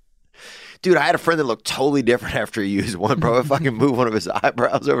intense. Dude, I had a friend that looked totally different after he used one, bro. If I can move one of his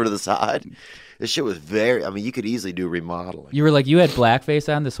eyebrows over to the side. This shit was you could easily do remodeling. You were like, you had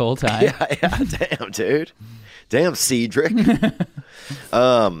blackface on this whole time? Yeah, damn, dude. Damn, Cedric.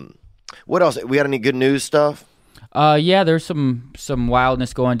 What else? We got any good news stuff? Yeah, there's some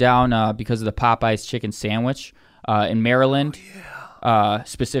wildness going down because of the Popeyes chicken sandwich in Maryland. Oh, yeah.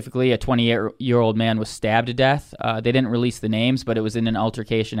 Specifically, a 28-year-old man was stabbed to death. They didn't release the names, but it was in an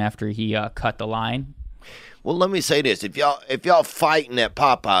altercation after he cut the line. Well, let me say this: if y'all fighting at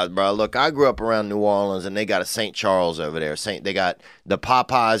Popeyes, bro, look, I grew up around New Orleans, and they got a St. Charles over there. They got the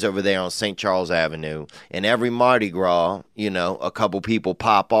Popeyes over there on St. Charles Avenue, and every Mardi Gras, a couple people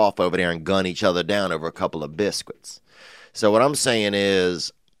pop off over there and gun each other down over a couple of biscuits. So what I'm saying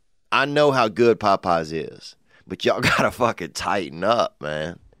is, I know how good Popeyes is. But y'all gotta fucking tighten up,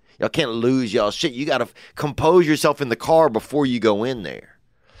 man. Y'all can't lose y'all shit. You gotta compose yourself in the car before you go in there.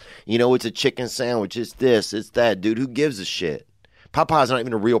 It's a chicken sandwich. It's this, it's that. Dude, who gives a shit? Popeye's not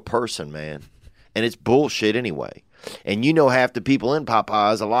even a real person, man. And it's bullshit anyway. And half the people in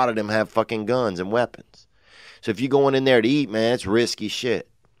Popeyes, a lot of them have fucking guns and weapons. So if you're going in there to eat, man, it's risky shit.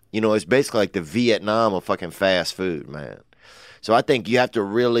 It's basically like the Vietnam of fucking fast food, man. So I think you have to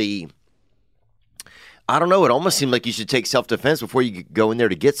really... I don't know. It almost seemed like you should take self-defense before you go in there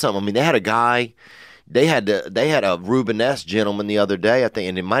to get something. I mean, they had a guy, they had a Rubenesque gentleman the other day, I think,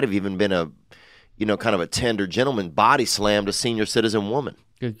 and it might have even been a, kind of a tender gentleman, body slammed a senior citizen woman.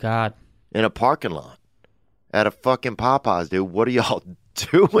 Good God. In a parking lot at a fucking Popeyes, dude. What are y'all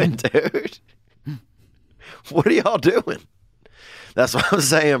doing, dude? What are y'all doing? That's what I'm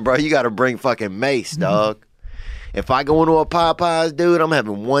saying, bro. You got to bring fucking mace, dog. If I go into a Popeyes, dude, I'm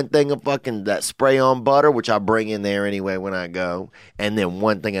having one thing of fucking that spray-on butter, which I bring in there anyway when I go, and then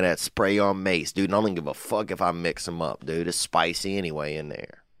one thing of that spray-on mace, dude. And I don't give a fuck if I mix them up, dude. It's spicy anyway in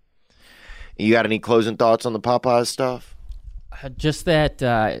there. You got any closing thoughts on the Popeyes stuff? Just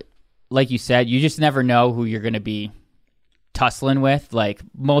that, like you said, you just never know who you're going to be tussling with. Like,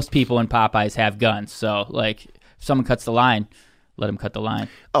 most people in Popeyes have guns, so, like, if someone cuts the line, let him cut the line.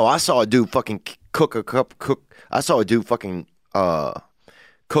 Oh, I saw a dude fucking cook a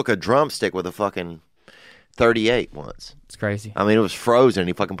drumstick with a fucking 38 once. It's crazy. I mean, it was frozen.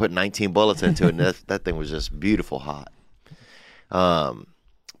 He fucking put 19 bullets into it, and that thing was just beautiful hot.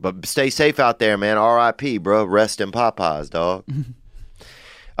 But stay safe out there, man. R.I.P., bro. Rest in Popeyes, dog.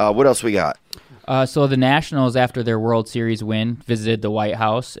 What else we got? So the Nationals, after their World Series win, visited the White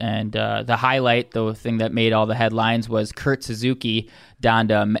House, and the highlight, the thing that made all the headlines, was Kurt Suzuki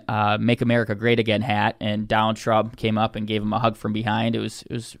donned a "Make America Great Again" hat, and Donald Trump came up and gave him a hug from behind. It was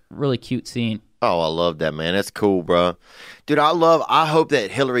a really cute scene. Oh, I love that, man. That's cool, bro. Dude, I hope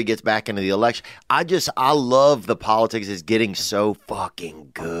that Hillary gets back into the election. I love the politics is getting so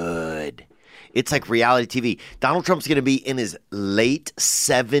fucking good. It's like reality TV. Donald Trump's going to be in his late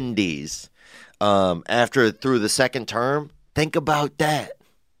 70s through the second term. Think about that.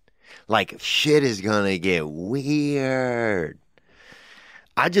 Like, shit is going to get weird.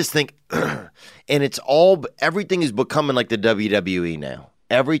 I just think, and everything is becoming like the WWE now.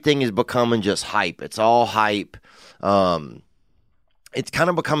 Everything is becoming just hype. It's all hype. It's kind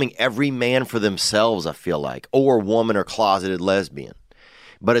of becoming every man for themselves, I feel like, or woman or closeted lesbian.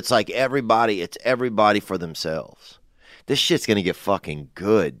 But it's like it's everybody for themselves. This shit's going to get fucking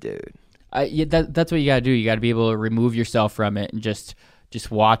good, dude. That's what you got to do. You got to be able to remove yourself from it and just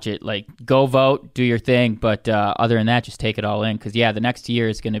watch it. Like, go vote, do your thing. But other than that, just take it all in. Because, the next year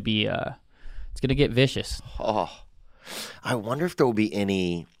is going to be, it's going to get vicious. Oh, I wonder if there will be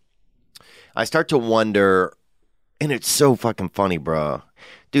any. I start to wonder, and it's so fucking funny, bro.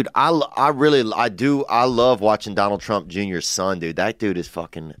 Dude, I love watching Donald Trump Jr.'s son, dude. That dude is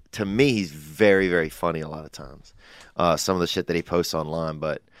fucking, to me, he's very, very funny a lot of times. Some of the shit that he posts online.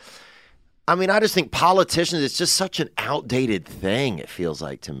 But, I mean, I just think politicians, it's just such an outdated thing, it feels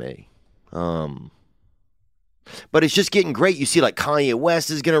like to me. But it's just getting great. You see, like, Kanye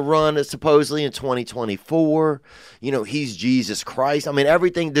West is going to run supposedly in 2024. He's Jesus Christ. I mean,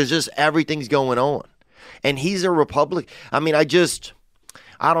 everything's going on. And he's a Republican. I mean, I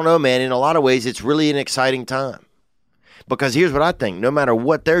don't know, man. In a lot of ways, it's really an exciting time. Because here's what I think. No matter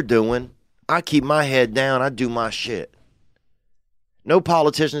what they're doing, I keep my head down. I do my shit. No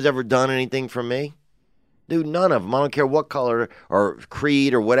politician's ever done anything for me. Dude, none of them. I don't care what color or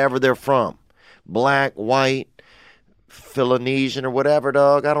creed or whatever they're from. Black, white, Polynesian or whatever,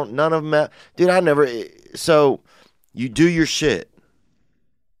 dog. None of them. Dude, so you do your shit.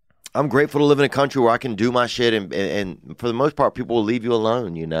 I'm grateful to live in a country where I can do my shit, and for the most part, people will leave you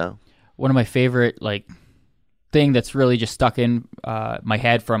alone, One of my favorite, thing that's really just stuck in my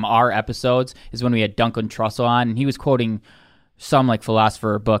head from our episodes is when we had Duncan Trussell on, and he was quoting some,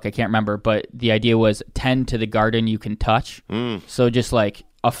 philosopher book, I can't remember, but the idea was tend to the garden you can touch. So just,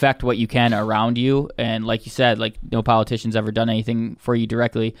 affect what you can around you, and like you said, no politician's ever done anything for you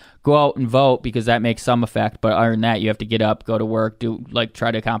directly. Go out and vote, because that makes some effect, but other than that, you have to get up, go to work,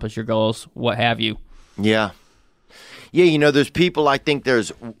 try to accomplish your goals, what have you. Yeah, there's people, I think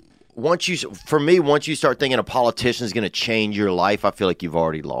once you start thinking a politician is going to change your life, I feel like you've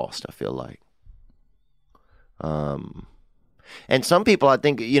already lost. I feel like and some people, I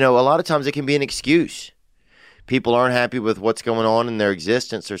think, a lot of times it can be an excuse. People aren't happy with what's going on in their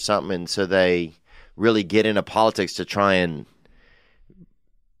existence or something, and so they really get into politics to try and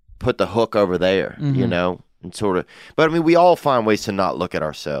put the hook over there, and sort of. But, I mean, we all find ways to not look at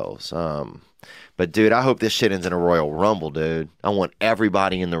ourselves. But, dude, I hope this shit ends in a Royal Rumble, dude. I want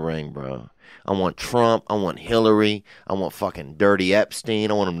everybody in the ring, bro. I want Trump. I want Hillary. I want fucking Dirty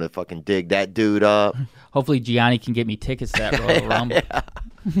Epstein. I want him to fucking dig that dude up. Hopefully Gianni can get me tickets to that Royal Rumble.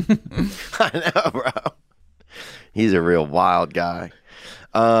 I know, bro. He's a real wild guy.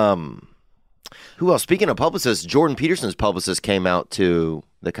 Who else? Speaking of publicists, Jordan Peterson's publicist came out to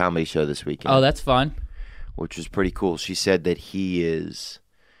the comedy show this weekend. Oh, that's fun. Which was pretty cool. She said that he is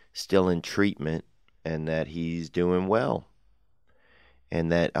still in treatment and that he's doing well.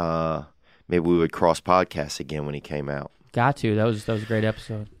 And that maybe we would cross podcasts again when he came out. Got to. That was a great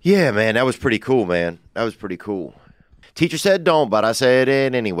episode. Yeah, man. That was pretty cool, man. That was pretty cool. Teacher said don't, but I said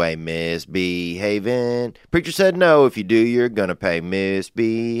it anyway. Misbehaving. Preacher said no. If you do, you're gonna pay.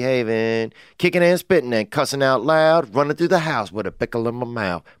 Misbehaving. Kicking and spitting and cussing out loud. Running through the house with a pickle in my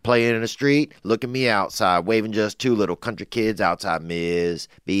mouth. Playing in the street. Looking me outside. Waving just two little country kids outside. Misbehaving.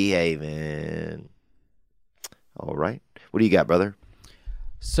 All right. What do you got, brother?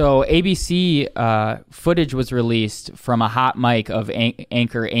 So ABC footage was released from a hot mic of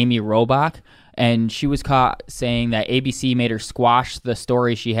anchor Amy Robach, and she was caught saying that ABC made her squash the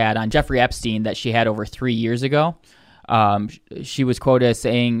story she had on Jeffrey Epstein that she had over 3 years ago. She was quoted as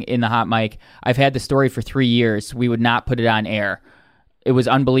saying in the hot mic, "I've had the story for 3 years. We would not put it on air. It was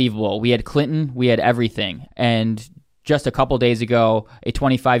unbelievable. We had Clinton. We had everything." And just a couple days ago, a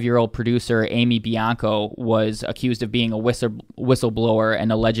 25-year-old producer, Amy Bianco, was accused of being a whistleblower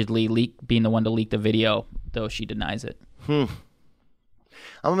and allegedly being the one to leak the video, though she denies it. I'm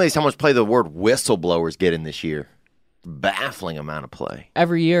amazed how much play the word whistleblowers get in this year. baffling amount of play.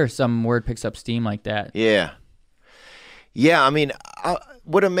 Every year, some word picks up steam like that. Yeah. Yeah, I mean,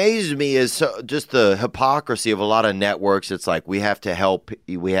 what amazes me is just the hypocrisy of a lot of networks. It's like we have to help,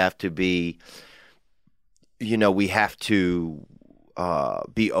 we have to be, we have to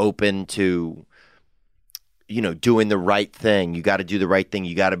be open to, doing the right thing. You got to do the right thing.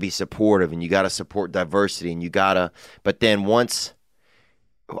 You got to be supportive, and you got to support diversity, and you got to. But then once,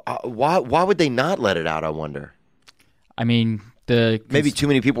 why would they not let it out? I wonder. I mean, maybe too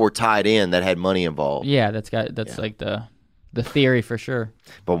many people were tied in that had money involved. Yeah, that's like the theory for sure.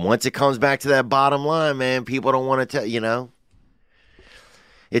 But once it comes back to that bottom line, man, people don't want to tell.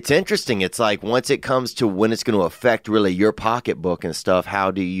 It's interesting. It's like once it comes to when it's going to affect really your pocketbook and stuff,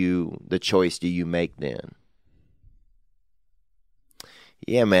 the choice do you make then?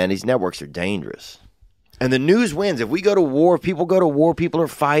 Yeah, man, these networks are dangerous. And the news wins. If we go to war, if people go to war, people are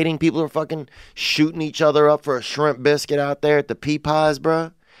fighting, people are fucking shooting each other up for a shrimp biscuit out there at the Pea Pies,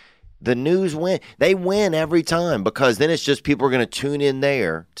 bruh. The news win. They win every time because then it's just people are going to tune in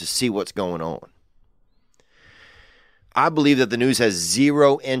there to see what's going on. I believe that the news has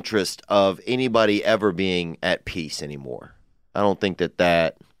zero interest of anybody ever being at peace anymore. I don't think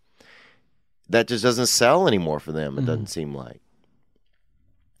that just doesn't sell anymore for them. It doesn't seem like.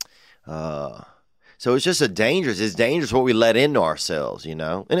 So it's just it's dangerous what we let into ourselves,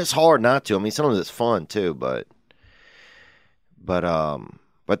 and it's hard not to. I mean, sometimes it's fun too, but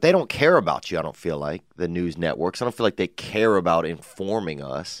they don't care about you. I don't feel like the news networks. I don't feel like they care about informing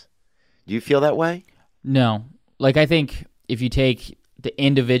us. Do you feel that way? No. Like, I think if you take the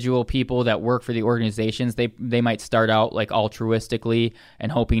individual people that work for the organizations, they might start out like altruistically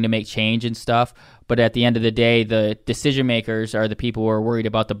and hoping to make change and stuff. But at the end of the day, the decision makers are the people who are worried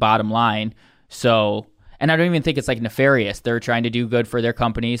about the bottom line. So, and I don't even think it's like nefarious. They're trying to do good for their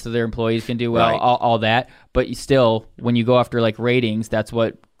company so their employees can do well, right. all that. But you still, when you go after like ratings, that's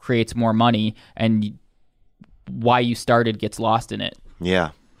what creates more money, and why you started gets lost in it.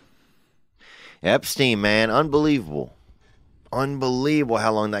 Yeah. Epstein, man, unbelievable. Unbelievable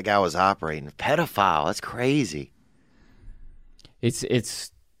how long that guy was operating. Pedophile, that's crazy.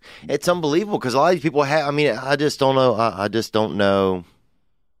 It's unbelievable because a lot of these people have, I mean, I just don't know. I just don't know.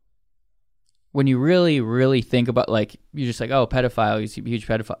 When you really, really think about, like, you're just like, oh, pedophile, he's a huge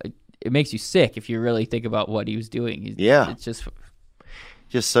pedophile. It makes you sick if you really think about what he was doing. Yeah. It's just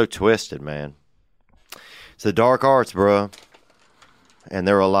so twisted, man. It's the dark arts, bro. And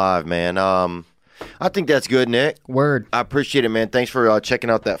they're alive, man. I think that's good, Nick. Word. I appreciate it, man. Thanks for checking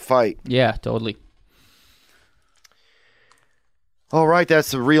out that fight. Yeah, totally. All right,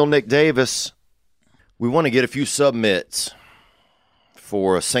 that's the real Nick Davis. We want to get a few submits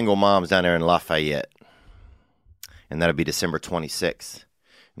for single moms down there in Lafayette. And that'll be December 26th.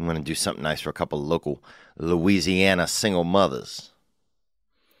 We want to do something nice for a couple of local Louisiana single mothers.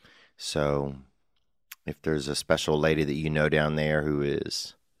 So if there's a special lady that you know down there who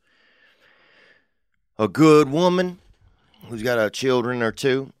is a good woman, who's got a children or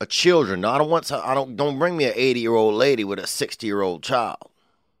two, don't bring me an 80-year-old lady with a 60-year-old child.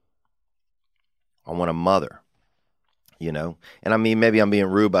 I want a mother, And I mean, maybe I'm being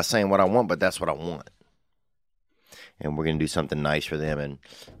rude by saying what I want, but that's what I want. And we're going to do something nice for them and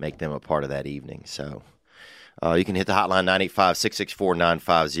make them a part of that evening. So you can hit the hotline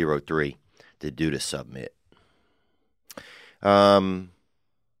 985-664-9503 to submit. All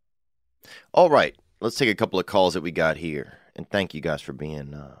right. Let's take a couple of calls that we got here. And thank you guys for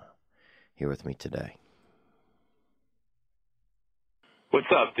being here with me today. What's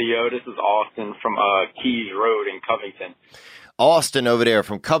up, Theo? This is Austin from Keys Road in Covington. Austin over there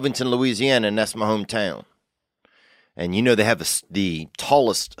from Covington, Louisiana, and that's my hometown. And they have the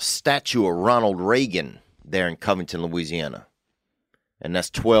tallest statue of Ronald Reagan there in Covington, Louisiana. And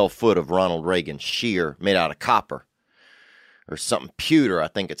that's 12 foot of Ronald Reagan sheer made out of copper. Or something pewter. I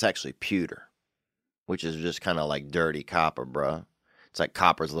think it's actually pewter. Which is just kind of like dirty copper, bruh. It's like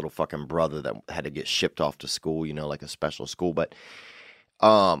copper's little fucking brother that had to get shipped off to school, like a special school. But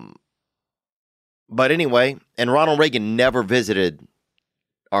anyway, and Ronald Reagan never visited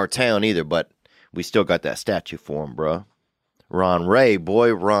our town either, but we still got that statue for him, bruh. Ron Ray,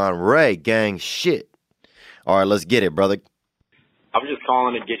 gang shit. All right, let's get it, brother. I was just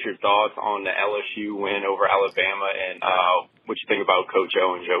calling to get your thoughts on the LSU win over Alabama and what you think about Coach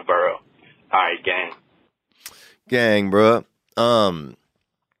O and Joe Burrow. All right, gang. Gang, bro.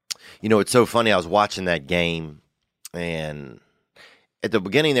 It's so funny. I was watching that game, and at the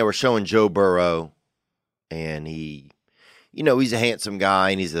beginning they were showing Joe Burrow, and he's a handsome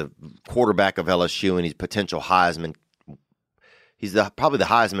guy, and he's a quarterback of LSU, and he's potential Heisman. He's probably the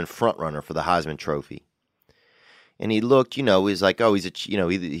Heisman front runner for the Heisman Trophy. And he looked, he's like, oh,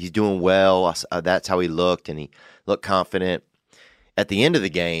 he's doing well. That's how he looked, and he looked confident. At the end of the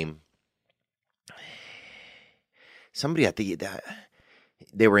game, somebody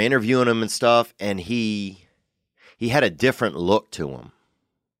they were interviewing him and stuff, and he had a different look to him.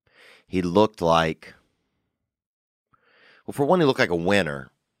 He looked like, well, for one, he looked like a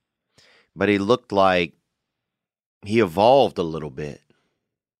winner, but he looked like he evolved a little bit.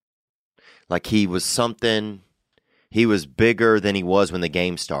 Like he was something. He was bigger than he was when the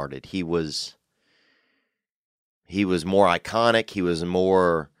game started. He was more iconic. He was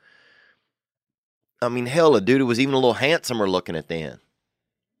more, hell, the dude was even a little handsomer looking at then.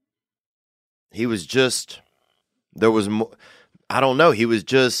 He was just, there was more, I don't know,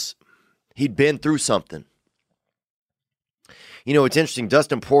 he'd been through something. It's interesting,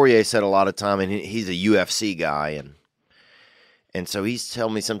 Dustin Poirier said a lot of time, and he's a UFC guy, and so he's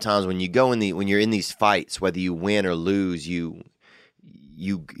telling me sometimes when you're in these fights, whether you win or lose, you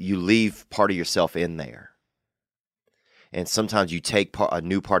leave part of yourself in there. And sometimes you take a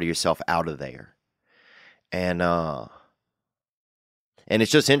new part of yourself out of there. And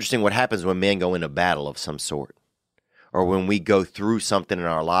it's just interesting what happens when men go into battle of some sort. Or when we go through something in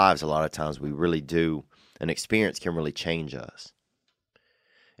our lives, a lot of times we really do. An experience can really change us.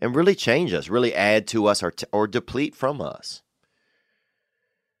 And really change us, really add to us or deplete from us.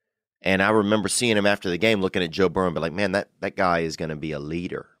 And I remember seeing him after the game, looking at Joe Burrow and be like, man, that guy is going to be a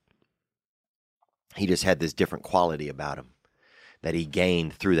leader. He just had this different quality about him that he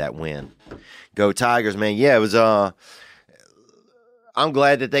gained through that win. Go Tigers, man. Yeah, it was, I'm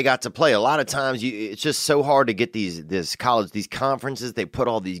glad that they got to play. A lot of times it's just so hard to get these conferences. They put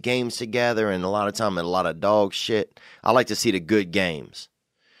all these games together, and a lot of time, a lot of dog shit. I like to see the good games.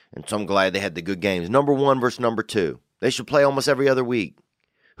 And so I'm glad they had the good games. Number 1 versus number 2. They should play almost every other week.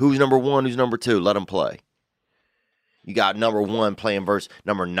 Who's number 1? Who's number 2? Let them play. You got number 1 playing versus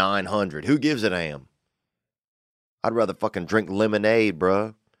number 900. Who gives a damn? I'd rather fucking drink lemonade,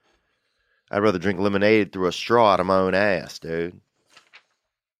 bro. I'd rather drink lemonade through a straw out of my own ass, dude.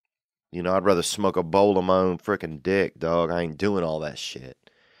 I'd rather smoke a bowl of my own freaking dick, dog. I ain't doing all that shit.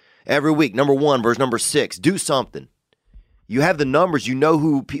 Every week, number 1 versus number 6. Do something. You have the numbers. You know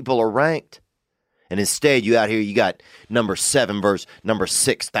who people are ranked. And instead, you out here, you got number 7 versus number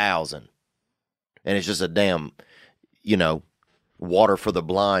 6,000. And it's just a damn, water for the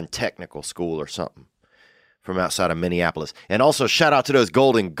blind technical school or something from outside of Minneapolis. And also, shout out to those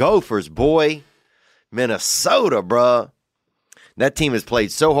Golden Gophers, boy. Minnesota, bruh. That team has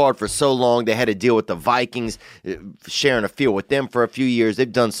played so hard for so long. They had to deal with the Vikings, sharing a field with them for a few years.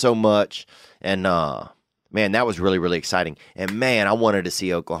 They've done so much. And, man, that was really, really exciting. And, man, I wanted to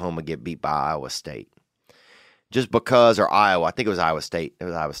see Oklahoma get beat by Iowa State. Just because, or Iowa. I think it was Iowa State. It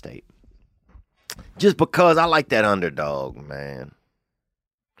was Iowa State. Just because I like that underdog, man.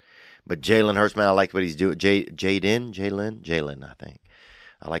 But Jalen Hurts, man, I like what he's doing. Jalen, I think.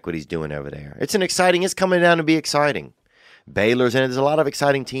 I like what he's doing over there. It's coming down to be exciting. Baylor's in it. There's a lot of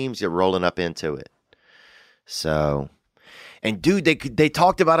exciting teams that are rolling up into it. So, and dude, they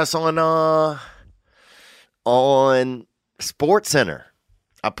talked about us on Sports Center.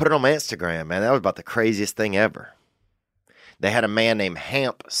 I put it on my Instagram, man. That was about the craziest thing ever. They had a man named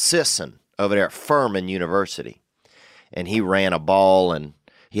Hamp Sisson over there at Furman University, and he ran a ball, and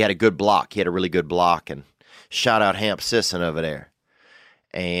he had a good block. He had a really good block, and shout out Hamp Sisson over there.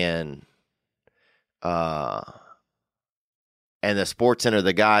 And the Sports Center,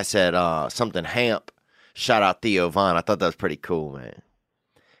 the guy said something Hamp. Shout out Theo Vaughn. I thought that was pretty cool, man.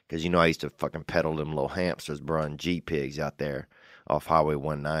 Because, I used to fucking pedal them little hamsters, bro, and G-Pigs out there off Highway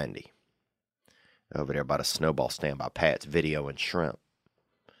 190. Over there by the snowball stand by Pat's Video and Shrimp.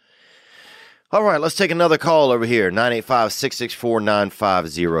 All right, let's take another call over here.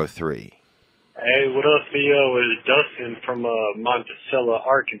 985-664-9503. Hey, what up, Theo? It's Dustin from Monticello,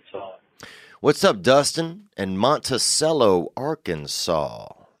 Arkansas. What's up, Dustin? In Monticello, Arkansas.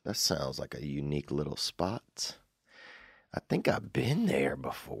 That sounds like a unique little spot. I think I've been there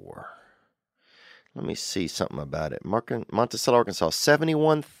before. Let me see something about it. Monticello, Arkansas,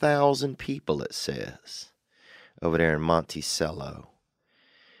 71,000 people, it says, over there in Monticello.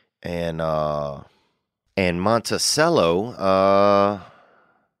 And Monticello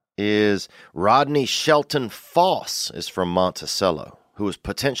is Rodney Shelton Foss is from Monticello, who was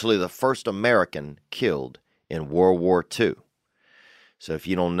potentially the first American killed in World War II. So if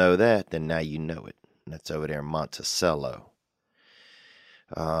you don't know that, then now you know it. And that's over there in Monticello.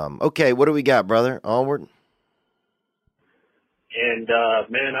 Okay, what do we got, brother? Onward. And,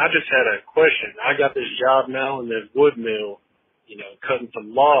 man, I just had a question. I got this job now in this wood mill, cutting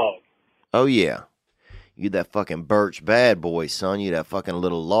some logs. Oh, yeah. You that fucking Birch bad boy, son. You that fucking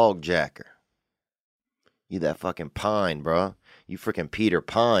little log jacker. You that fucking Pine, bro. You freaking Peter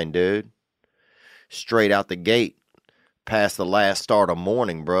Pine, dude. Straight out the gate. Past the last start of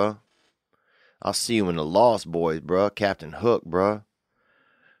morning, bro. I'll see you in the Lost Boys, bro. Captain Hook, bro.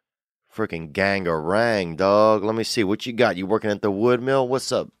 Freaking gang-a-rang, dog. Let me see. What you got? You working at the wood mill?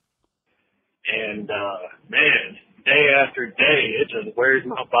 What's up? And, man, day after day, it just wears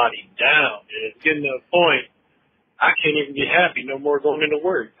my body down. And it's getting to a point, I can't even be happy no more going into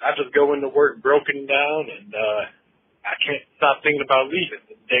work. I just go into work broken down, and I can't stop thinking about leaving.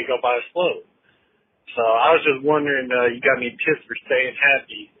 The day go by slow. So I was just wondering, you got any tips for staying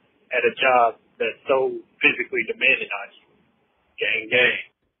happy at a job that's so physically demanding on you? Gang, gang.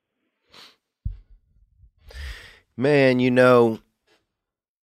 Man,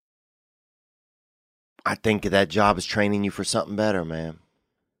 I think that job is training you for something better, man.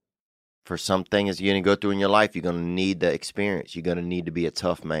 For some things you're going to go through in your life, you're going to need the experience. You're going to need to be a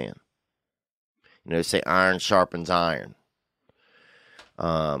tough man. They say iron sharpens iron.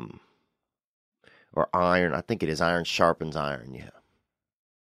 Or iron, I think it is iron sharpens iron, yeah.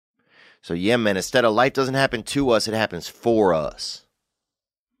 So, yeah, man, instead of life doesn't happen to us, it happens for us.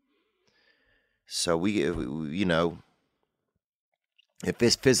 So, we if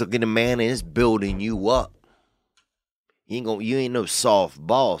it's physically demanding, it's building you up. You ain't no soft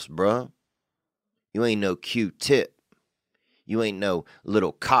boss, bruh. You ain't no Q-tip. You ain't no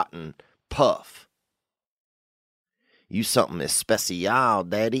little cotton puff. You something especial,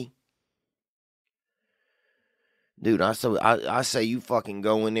 daddy. Dude, I say you fucking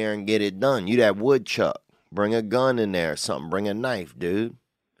go in there and get it done. You that woodchuck. Bring a gun in there or something. Bring a knife, dude.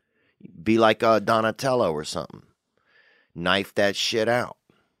 Be like Donatello or something. Knife that shit out.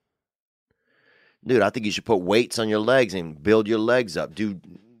 Dude, I think you should put weights on your legs and build your legs up. Do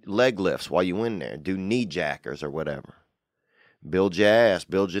leg lifts while you in there. Do knee jackers or whatever. Build your ass.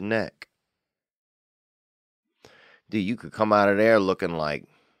 Build your neck. Dude, you could come out of there looking like,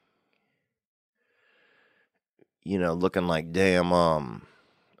 damn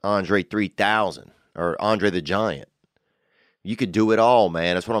Andre 3000 or Andre the Giant. You could do it all,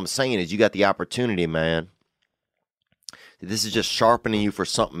 man. That's what I'm saying is you got the opportunity, man. This is just sharpening you for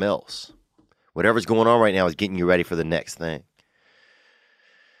something else. Whatever's going on right now is getting you ready for the next thing.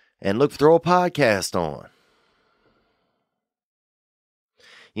 And look, throw a podcast on.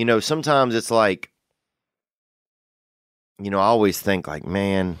 Sometimes it's like, I always think like,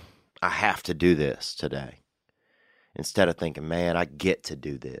 man, I have to do this today. Instead of thinking, man, I get to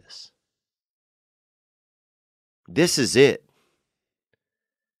do this. This is it.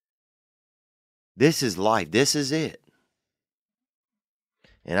 This is life. This is it.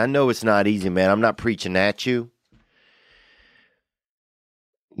 And I know it's not easy, man. I'm not preaching at you.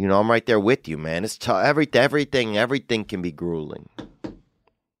 I'm right there with you, man. It's tough. Everything can be grueling.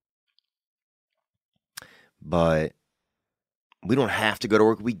 But we don't have to go to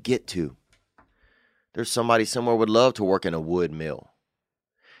work. We get to. There's somebody somewhere would love to work in a wood mill.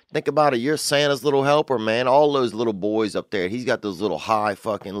 Think about it. You're Santa's little helper, man. All those little boys up there. He's got those little high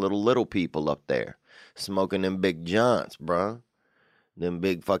fucking little people up there. Smoking them big joints, bro. Them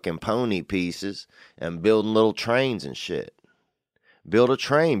big fucking pony pieces. And building little trains and shit. Build a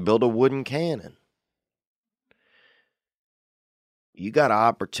train. Build a wooden cannon. You got an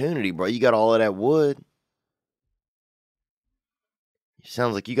opportunity, bro. You got all of that wood.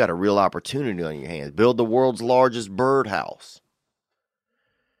 Sounds like you got a real opportunity on your hands. Build the world's largest birdhouse.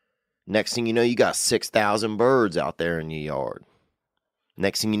 Next thing you know, you got 6,000 birds out there in your yard.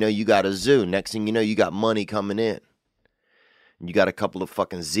 Next thing you know, you got a zoo. Next thing you know, you got money coming in. You got a couple of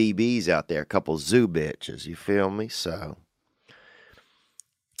fucking ZBs out there, a couple zoo bitches. You feel me? So,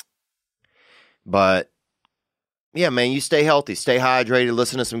 but yeah, man, you stay healthy, stay hydrated,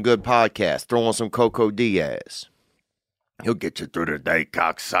 listen to some good podcasts, throw on some Coco Diaz. He'll get you through the day,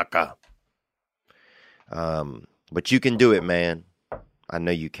 cocksucker. But you can do it, man. I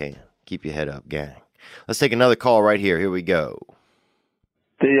know you can. Keep your head up, gang. Let's take another call right here. Here we go.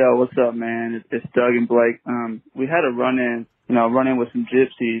 Theo, what's up, man? It's Doug and Blake. We had a run-in with some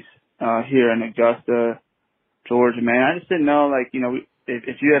gypsies here in Augusta, Georgia, man. I just didn't know,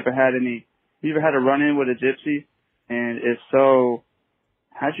 if you ever had a run-in with a gypsy? And if so,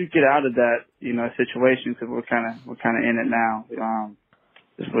 how'd you get out of that, situation? Because we're kind of in it now.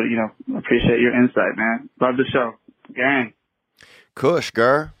 Just would, appreciate your insight, man. Love the show. Gang. Kush,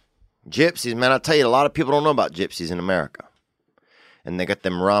 girl. Gypsies, man, I tell you, a lot of people don't know about gypsies in America. And they got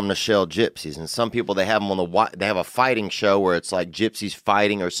them Ramnashell gypsies. And some people, they have them they have a fighting show where it's like gypsies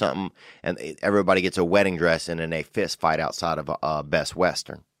fighting or something. And everybody gets a wedding dress and then they fist fight outside of Best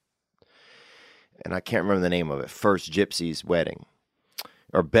Western. and I can't remember the name of it, First Gypsy's Wedding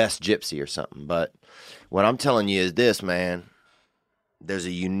or Best Gypsy or something. But what I'm telling you is this, man. There's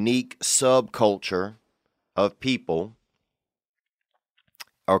a unique subculture of people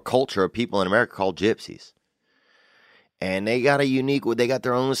or culture of people in America called gypsies. And they got they got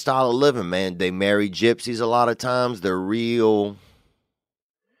their own style of living, man. They marry gypsies a lot of times. They're real,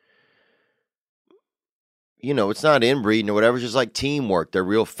 it's not inbreeding or whatever. It's just like teamwork. They're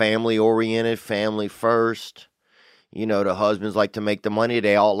real family oriented, family first. The husbands like to make the money.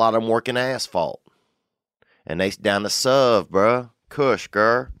 A lot of them working asphalt. And they down the Suv, bruh. Kush,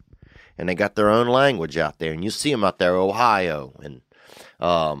 girl. And they got their own language out there. And you see them out there, Ohio and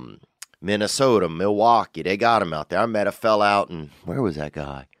Minnesota, Milwaukee. They got them out there. I met a fella out in, where was that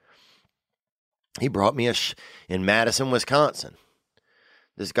guy? He brought me in Madison, Wisconsin.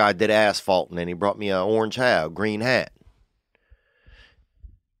 This guy did asphalt, and then he brought me a orange hat, green hat.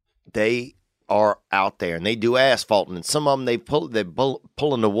 They are out there, and they do asphalting, and some of them they're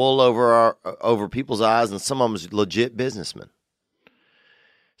pulling the wool over people's eyes, and some of them is legit businessmen.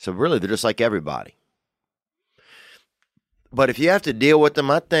 So really, they're just like everybody. But if you have to deal with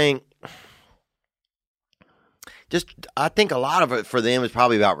them, I think a lot of it for them is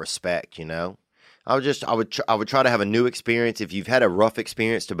probably about respect. I would try to have a new experience. If you've had a rough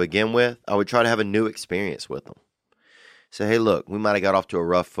experience to begin with, I would try to have a new experience with them. Say, hey, look, we might have got off to a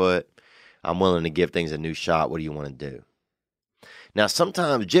rough foot. I'm willing to give things a new shot. What do you want to do? Now,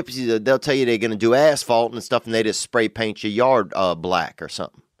 sometimes gypsies, they'll tell you they're going to do asphalt and stuff, and they just spray paint your yard black or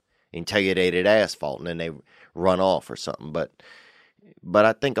something and tell you they did asphalt, and then they run off or something. But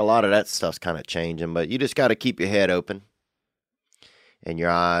I think a lot of that stuff's kind of changing. But you just got to keep your head open and your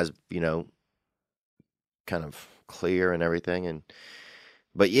eyes, kind of clear and everything.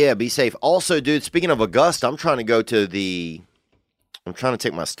 But yeah, be safe. Also, dude, speaking of Augusta, I'm trying to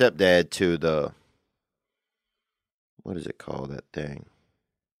take my stepdad to the, what is it called, that thing?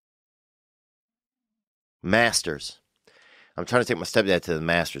 Masters. I'm trying to take my stepdad to the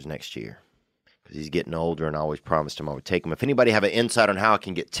Masters next year because he's getting older, and I always promised him I would take him. If anybody have an insight on how I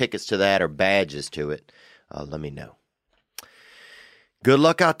can get tickets to that or badges to it, let me know. Good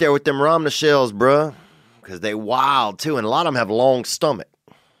luck out there with them Ramna shells, bruh, because they wild too, and a lot of them have long stomach.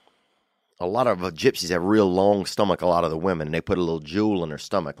 A lot of gypsies have real long stomach, a lot of the women, and they put a little jewel in their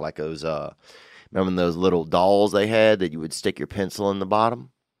stomach, like those, remember those little dolls they had that you would stick your pencil in the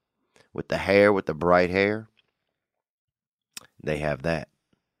bottom with the hair, with the bright hair? They have that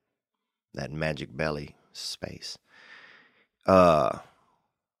magic belly space. Okay,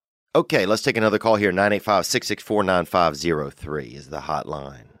 let's take another call here. 985-664-9503 is the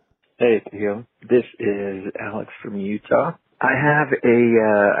hotline. Hey, Theo. This is Alex from Utah. I have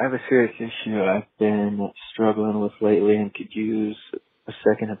a serious issue I've been struggling with lately and could use a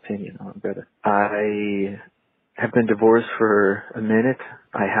second opinion on, brother. I have been divorced for a minute.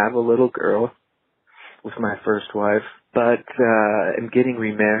 I have a little girl with my first wife, but I'm getting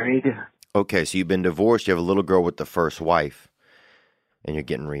remarried. Okay, so you've been divorced, you have a little girl with the first wife, and you're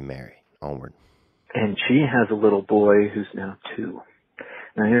getting remarried. Onward. And she has a little boy who's now 2.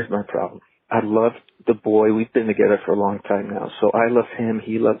 Now, here's my problem. I love the boy. We've been together for a long time now, so I love him.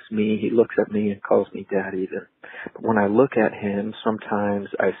 He loves me. He looks at me and calls me dad even. But when I look at him,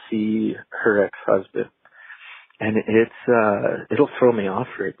 sometimes I see her ex-husband, and it'll throw me off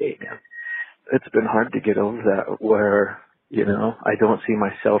for a day now. It's been hard to get over that where, I don't see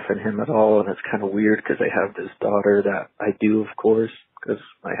myself in him at all, and it's kind of weird because I have this daughter that I do, of course, because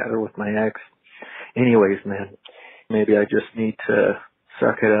I had her with my ex. Anyways, man, maybe I just need to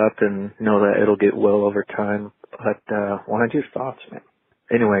suck it up and know that it'll get well over time. But wanted your thoughts, man.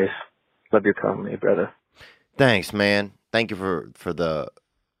 Anyways, love your company, brother. Thanks, man. Thank you for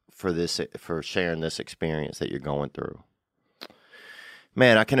sharing this experience that you're going through.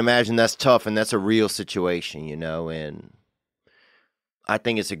 Man, I can imagine that's tough, and that's a real situation, and I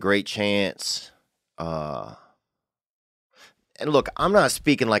think it's a great chance. And look, I'm not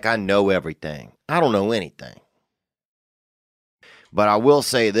speaking like I know everything. I don't know anything. But I will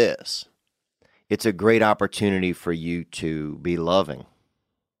say this. It's a great opportunity for you to be loving.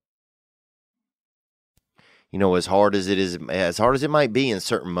 As hard as it might be in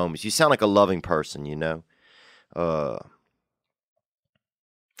certain moments, you sound like a loving person,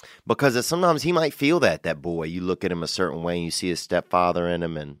 because sometimes he might feel that boy. You look at him a certain way and you see his stepfather in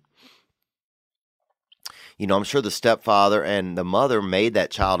him, and I'm sure the stepfather and the mother made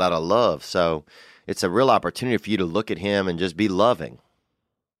that child out of love. So it's a real opportunity for you to look at him and just be loving.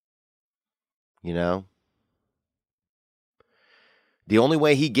 The only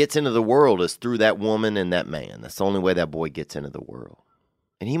way he gets into the world is through that woman and that man. That's the only way that boy gets into the world.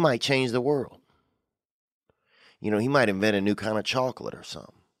 And he might change the world. He might invent a new kind of chocolate or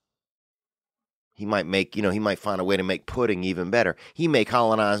something. He might make, he might find a way to make pudding even better. He may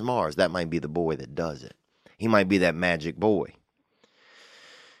colonize Mars. That might be the boy that does it. He might be that magic boy.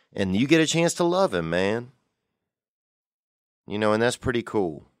 And you get a chance to love him, man. And that's pretty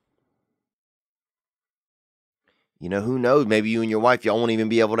cool. Who knows? Maybe you and your wife, y'all won't even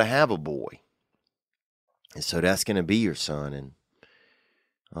be able to have a boy. And so that's going to be your son. And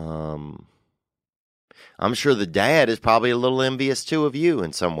I'm sure the dad is probably a little envious, too, of you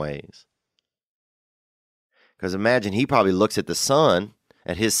in some ways. Because imagine he probably looks at his son,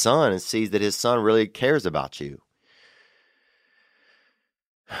 and sees that his son really cares about you.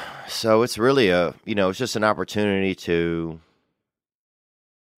 So it's really it's just an opportunity to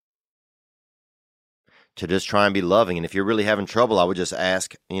just try and be loving. And if you're really having trouble, I would just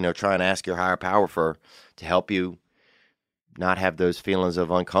ask, try and ask your higher power to help you not have those feelings of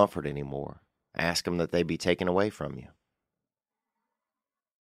uncomfort anymore. Ask them that they be taken away from you.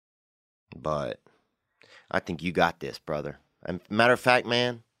 But I think you got this, brother. And matter of fact,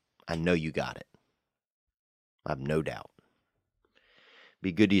 man, I know you got it. I have no doubt.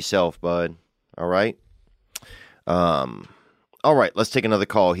 Be good to yourself, bud. All right? All right, let's take another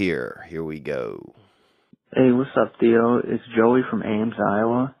call here. Here we go. Hey, what's up, Theo? It's Joey from Ames,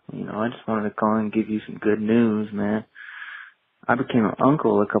 Iowa. I just wanted to call and give you some good news, man. I became an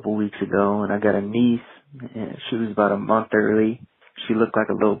uncle a couple weeks ago, and I got a niece. And she was about a month early. She looked like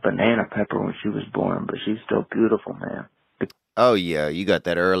a little banana pepper when she was born, but she's still beautiful, man. Oh, yeah, you got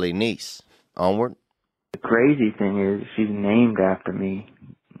that early niece. Onward. The crazy thing is she's named after me.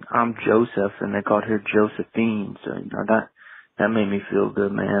 I'm Joseph, and they called her Josephine, so, that made me feel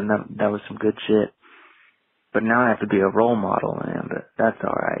good, man. That was some good shit. But now I have to be a role model, man, but that's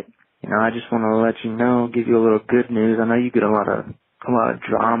all right. I just want to let you know, give you a little good news. I know you get a lot of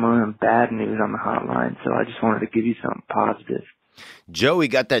drama and bad news on the hotline, so I just wanted to give you something positive. Joey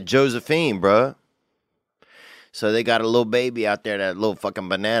got that Josephine, bruh. So they got a little baby out there, that little fucking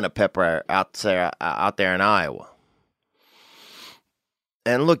banana pepper out there in Iowa.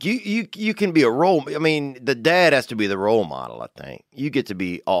 And look, you can be a role. I mean, the dad has to be the role model, I think. You get to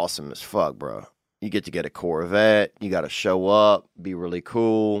be awesome as fuck, bro. You get to get a Corvette. You got to show up, be really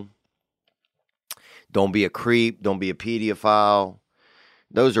cool. Don't be a creep. Don't be a pedophile.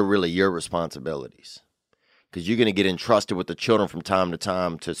 Those are really your responsibilities. Because you're going to get entrusted with the children from time to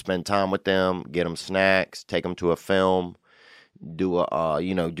time to spend time with them, get them snacks, take them to a film, do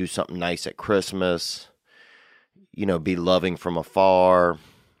something nice at Christmas, be loving from afar.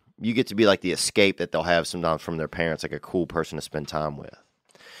 You get to be like the escape that they'll have sometimes from their parents, like a cool person to spend time with.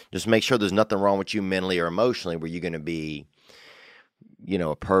 Just make sure there's nothing wrong with you mentally or emotionally where you're going to be,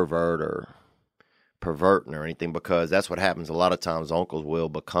 a pervert or perverting or anything, because that's what happens. A lot of times uncles will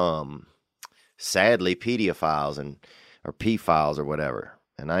become, sadly, pedophiles or pedophiles or whatever.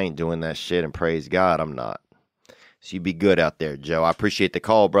 And I ain't doing that shit, and praise God I'm not. So you be good out there, Joe. I appreciate the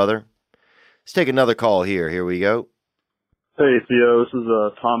call, brother. Let's take another call here. Here we go. Hey, Theo. This is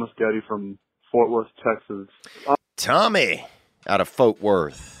Thomas Getty from Fort Worth, Texas. Tommy out of Fort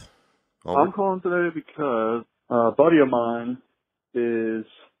Worth. I'm calling today because a buddy of mine is,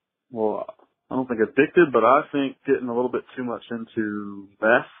 I don't think addicted, but I think getting a little bit too much into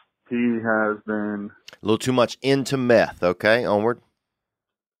meth. He has been a little too much into meth. Okay, onward.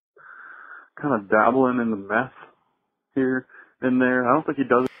 Kind of dabbling in the meth here and there. I don't think he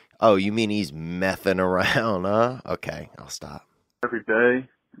does it. Oh, you mean he's mething around, huh? Okay, I'll stop. Every day,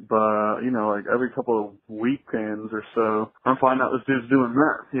 but, like every couple of weekends or so, I'm finding out this dude's doing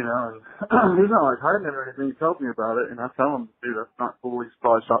meth, and he's not like hiding it or anything. He tells me about it, and I tell him, dude, that's not cool. He should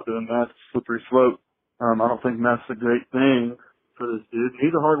probably stop doing that. It's a slippery slope. I don't think meth's a great thing for this dude.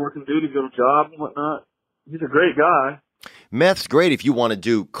 He's a hard-working dude. He's got a job and whatnot. He's a great guy. Meth's great if you want to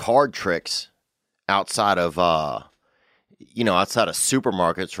do card tricks outside of, outside of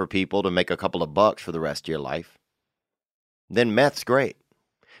supermarkets for people to make a couple of bucks for the rest of your life. Then meth's great.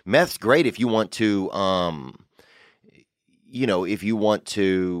 Meth's great if you want to,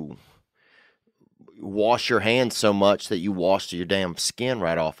 wash your hands so much that you wash your damn skin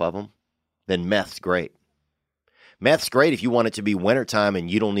right off of them. Then meth's great. Meth's great if you want it to be wintertime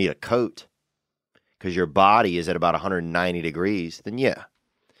and you don't need a coat because your body is at about 190 degrees. Then yeah,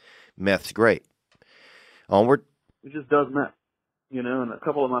 meth's great. Onward. He just does meth, and a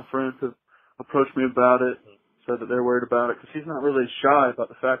couple of my friends have approached me about it and said that they're worried about it because he's not really shy about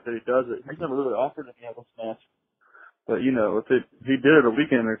the fact that he does it. He's never really offered any of us meth. But, if he did it a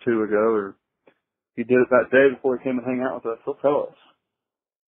weekend or two ago, or he did it that day before he came and hang out with us, he'll tell us.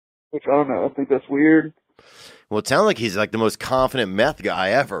 Which, I don't know, I think that's weird. Well, it sounds like he's like the most confident meth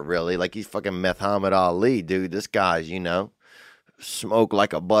guy ever, really. Like he's fucking Muhammad Ali, dude. This guy's, smoke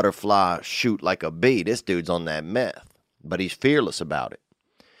like a butterfly, shoot like a bee. This dude's on that meth, but he's fearless about it.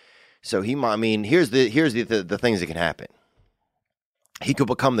 So here's the things that can happen. He could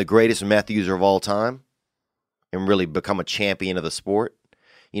become the greatest meth user of all time and really become a champion of the sport.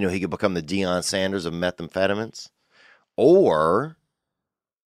 He could become the Deion Sanders of methamphetamines. Or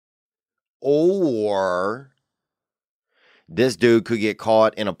this dude could get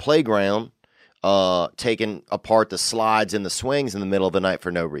caught in a playground taking apart the slides and the swings in the middle of the night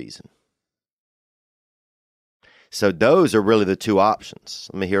for no reason. So those are really the two options.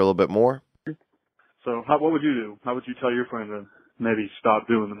 Let me hear a little bit more. So what would you do? How would you tell your friend to maybe stop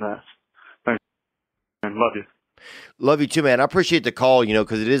doing the mess? Thanks, and love you. Love you too, man. I appreciate the call,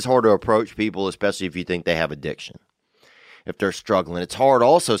 because it is hard to approach people, especially if you think they have addiction. If they're struggling. It's hard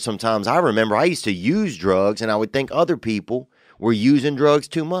also sometimes. I remember I used to use drugs, and I would think other people were using drugs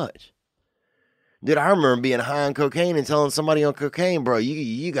too much. Dude, I remember being high on cocaine and telling somebody on cocaine, bro,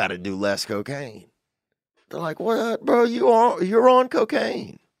 you got to do less cocaine. They're like, what, bro? You're on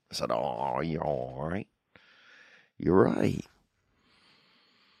cocaine. I said, oh, you're all right. You're right.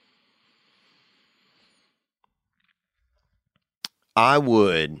 I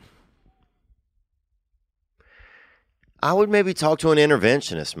would maybe talk to an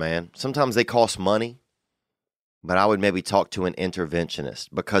interventionist, man. Sometimes they cost money, but I would maybe talk to an interventionist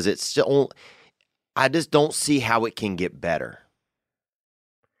because I just don't see how it can get better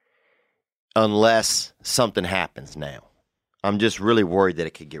unless something happens now. I'm just really worried that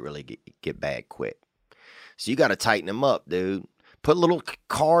it could get bad quick. So you got to tighten them up, dude. Put little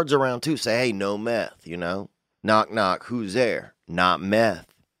cards around too. Say, hey, no meth, Knock, knock, who's there? Not meth.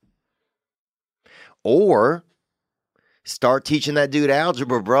 Or start teaching that dude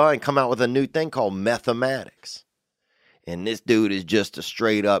algebra, bro, and come out with a new thing called mathematics. And this dude is just a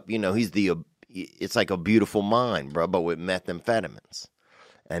straight up, it's like a beautiful mind, bro, but with methamphetamines.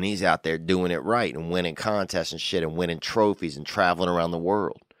 And he's out there doing it right and winning contests and shit and winning trophies and traveling around the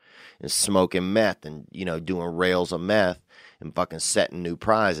world and smoking meth and, doing rails of meth and fucking setting new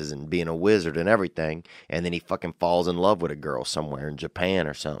prizes and being a wizard and everything. And then he fucking falls in love with a girl somewhere in Japan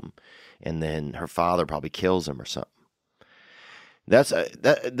or something. And then her father probably kills him or something. That's like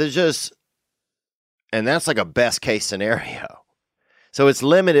a best case scenario. So it's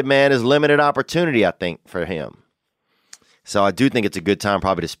limited, man. It's limited opportunity, I think, for him. So I do think it's a good time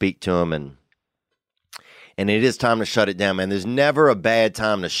probably to speak to him, and it is time to shut it down, man. There's never a bad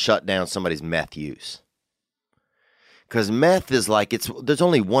time to shut down somebody's meth use. Because meth is like, there's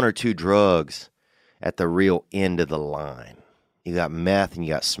only one or two drugs at the real end of the line. You got meth and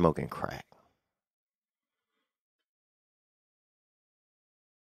you got smoking crack.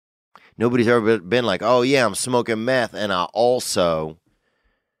 Nobody's ever been like, oh yeah, I'm smoking meth and I also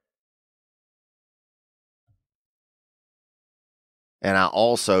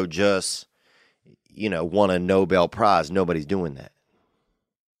just, won a Nobel Prize. Nobody's doing that.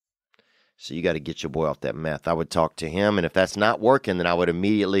 So you got to get your boy off that meth. I would talk to him, and if that's not working, then I would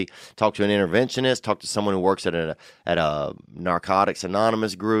immediately talk to an interventionist, talk to someone who works at a Narcotics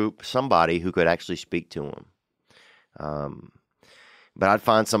Anonymous group, somebody who could actually speak to him. But I'd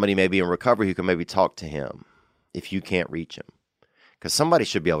find somebody maybe in recovery who can maybe talk to him if you can't reach him. Because somebody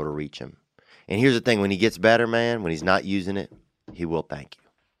should be able to reach him. And here's the thing, when he gets better, man, when he's not using it, he will thank you.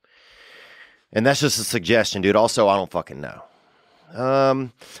 And that's just a suggestion, dude. Also, I don't fucking know. All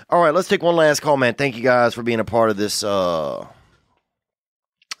right, let's take one last call, man. Thank you guys for being a part of this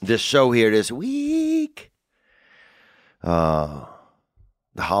this show here this week. The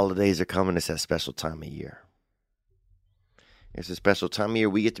holidays are coming. It's that special time of year. It's a special time of year.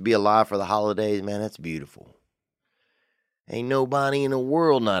 We get to be alive for the holidays, man. That's beautiful. Ain't nobody in the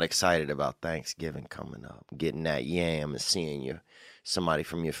world not excited about Thanksgiving coming up. Getting that yam and seeing somebody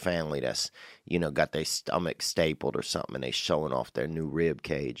from your family that's, got their stomach stapled or something and they showing off their new rib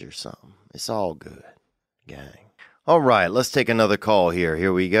cage or something. It's all good, gang. All right, let's take another call here.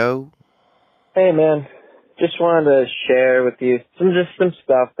 Here we go. Hey, man. Just wanted to share with you some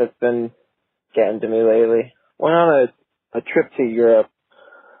stuff that's been getting to me lately. Went on a trip to Europe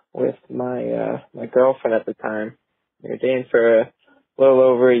with my girlfriend at the time. We were dating for a little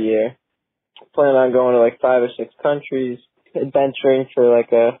over a year. Planning on going to like 5 or 6 countries, adventuring for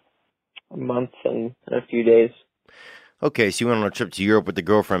like a month and a few days. Okay, so you went on a trip to Europe with the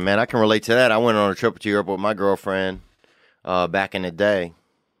girlfriend. Man, I can relate to that. I went on a trip to Europe with my girlfriend back in the day.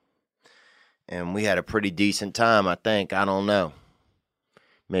 And we had a pretty decent time, I think. I don't know.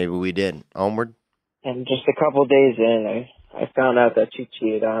 Maybe we didn't. Onward? And just a couple days in, I found out that she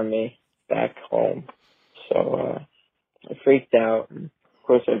cheated on me back home. So I freaked out. And of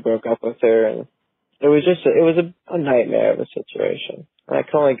course, I broke up with her, and it was a nightmare of a situation. And I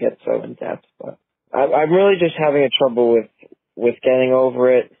can only get so in depth, but I'm really just having a trouble with getting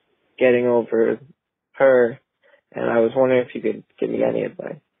over it, getting over her, and I was wondering if you could give me any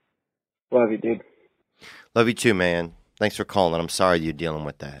advice. Love you, dude. Love you too, man. Thanks for calling. I'm sorry you're dealing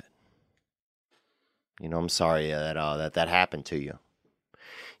with that. You know, I'm sorry that happened to you.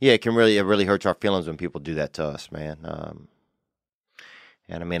 Yeah, it really hurts our feelings when people do that to us, man.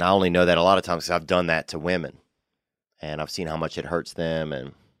 And I mean, I only know that a lot of times because I've done that to women, and I've seen how much it hurts them.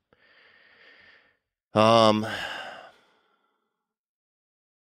 And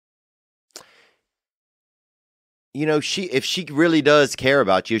you know, if she really does care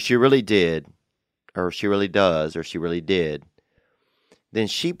about you, if she really did, or she really does, or she really did, then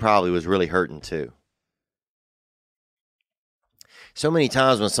she probably was really hurting too. So many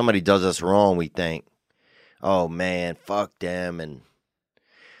times when somebody does us wrong, we think, oh man, fuck them.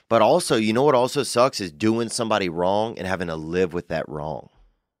 But also, you know what also sucks is doing somebody wrong and having to live with that wrong.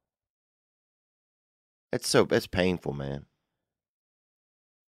 It's painful, man.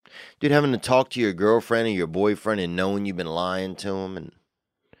 Dude, having to talk to your girlfriend or your boyfriend and knowing you've been lying to them, and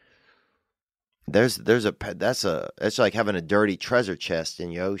it's like having a dirty treasure chest in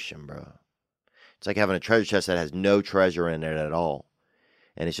the ocean, bro. It's like having a treasure chest that has no treasure in it at all.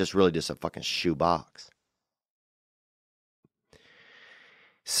 And it's just really just a fucking shoebox.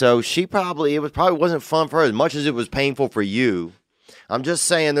 So it probably wasn't fun for her as much as it was painful for you. I'm just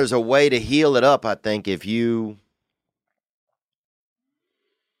saying there's a way to heal it up, I think, if you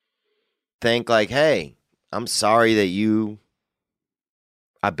think like, hey, I'm sorry that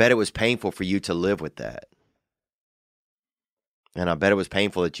I bet it was painful for you to live with that. And I bet it was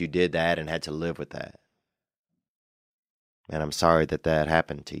painful that you did that and had to live with that. And I'm sorry that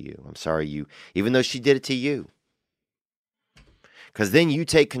happened to you. I'm sorry even though she did it to you. Because then you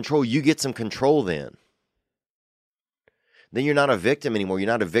take control. You get some control then. Then you're not a victim anymore. You're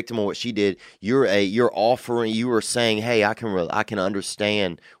not a victim of what she did. You were saying, hey, I can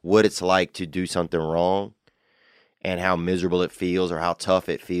understand what it's like to do something wrong and how miserable it feels or how tough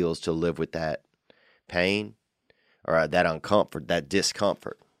it feels to live with that pain. Or that uncomfort, that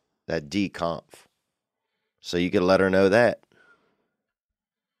discomfort, that deconf. So you could let her know that.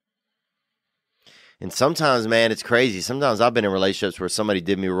 And sometimes, man, it's crazy. Sometimes I've been in relationships where somebody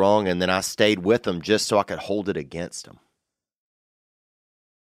did me wrong and then I stayed with them just so I could hold it against them.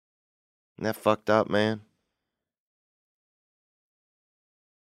 Isn't that fucked up, man?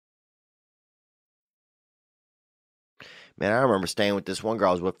 Man, I remember staying with this one girl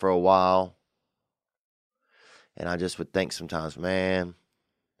I was with for a while. And I just would think sometimes, man,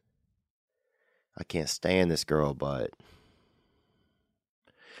 I can't stand this girl, but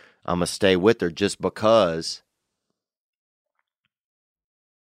I'm going to stay with her just because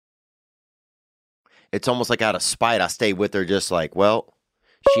it's almost like out of spite. I stay with her just like, well,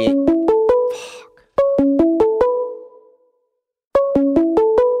 she ain't. Fuck.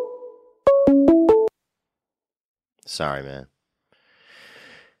 Sorry, man.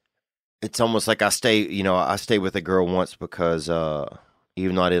 It's almost like I stayed with a girl once because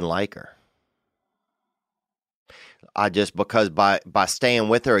even though I didn't like her. Because by staying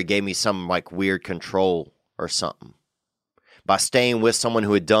with her, it gave me some like weird control or something. By staying with someone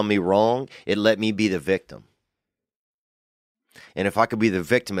who had done me wrong, it let me be the victim. And if I could be the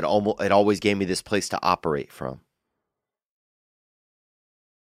victim, it always gave me this place to operate from.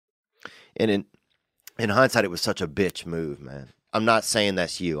 And in hindsight, it was such a bitch move, man. I'm not saying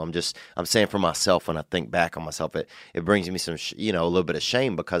that's you. I'm saying for myself when I think back on myself, it brings me some, a little bit of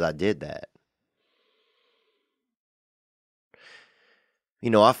shame because I did that.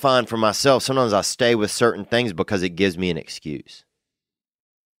 I find for myself, sometimes I stay with certain things because it gives me an excuse.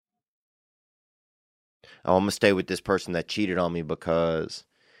 Oh, I'm going to stay with this person that cheated on me because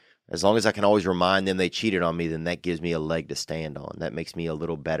as long as I can always remind them they cheated on me, then that gives me a leg to stand on. That makes me a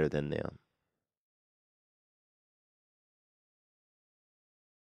little better than them.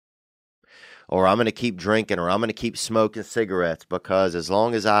 Or I'm going to keep drinking, or I'm going to keep smoking cigarettes because as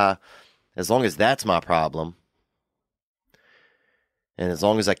long as that's my problem, and as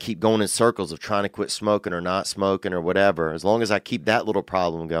long as I keep going in circles of trying to quit smoking or not smoking or whatever, as long as I keep that little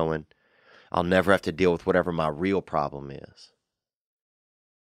problem going, I'll never have to deal with whatever my real problem is.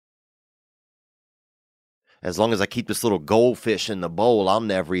 As long as I keep this little goldfish in the bowl, I'll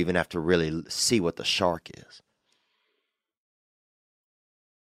never even have to really see what the shark is.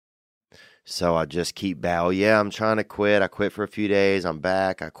 So I just keep bowing. Yeah, I'm trying to quit. I quit for a few days. I'm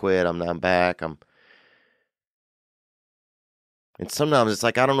back. I quit. I'm back. And sometimes it's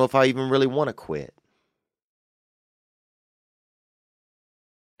like, I don't know if I even really want to quit.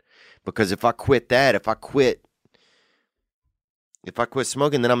 Because if I quit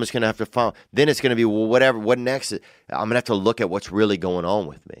smoking, then I'm just going to have to find, then it's going to be, well, whatever, what next? I'm going to have to look at what's really going on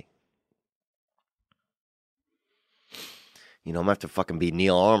with me. You know, I'm going to have to fucking be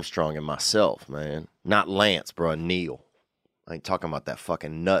Neil Armstrong and myself, man. Not Lance, bro, Neil. I ain't talking about that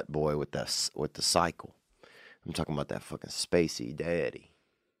fucking nut boy with the cycle. I'm talking about that fucking spacey daddy.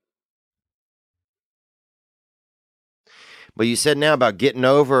 But you said now about getting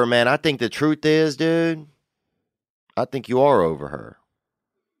over her, man. I think the truth is, dude, I think you are over her.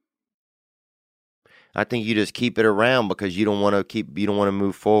 I think you just keep it around because you don't want to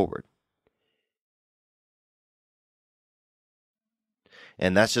move forward.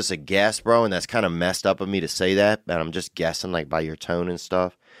 And that's just a guess, bro, and that's kind of messed up of me to say that, but I'm just guessing, like, by your tone and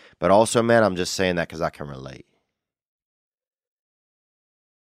stuff. But also, man, I'm just saying that because I can relate.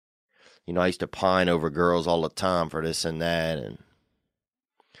 You know, I used to pine over girls all the time for this and that,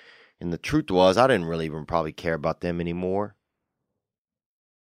 and the truth was, I didn't really even probably care about them anymore.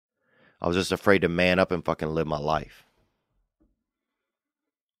 I was just afraid to man up and fucking live my life.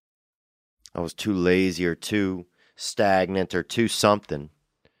 I was too lazy or too stagnant or too something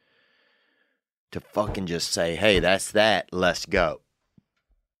to fucking just say, hey, that's that, let's go.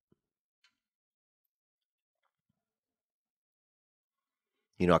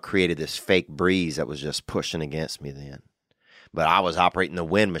 You know, I created this fake breeze that was just pushing against me then. But I was operating the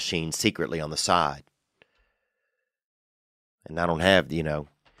wind machine secretly on the side. And I don't have, you know,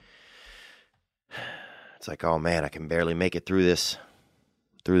 it's like, oh man, I can barely make it through this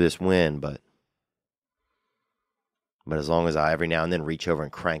wind, but as long as I every now and then reach over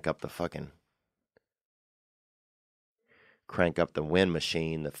and crank up the wind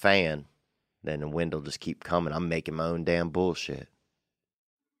machine, the fan, then the wind will just keep coming. I'm making my own damn bullshit.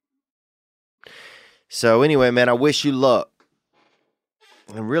 So anyway, man, I wish you luck.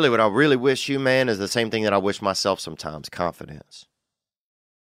 And really, what I really wish you, man, is the same thing that I wish myself sometimes, confidence.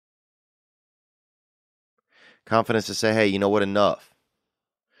 Confidence to say, hey, you know what, enough.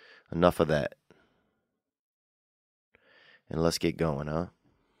 Enough of that. And let's get going, huh?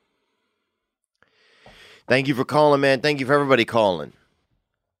 Thank you for calling, man. Thank you for everybody calling.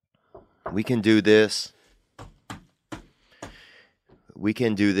 We can do this. We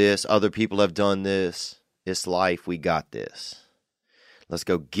can do this. Other people have done this. It's life. We got this. Let's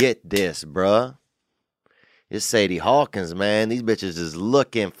go get this, bruh. It's Sadie Hawkins, man. These bitches is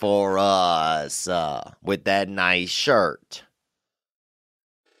looking for us with that nice shirt.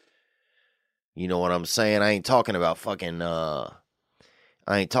 You know what I'm saying? I ain't talking about fucking, I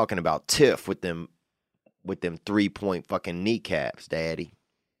ain't talking about Tiff with them 3-point fucking kneecaps, daddy.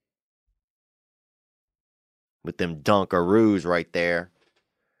 With them Dunkaroos right there.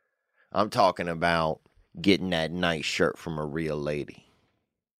 I'm talking about getting that nice shirt from a real lady.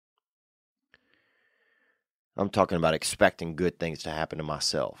 I'm talking about expecting good things to happen to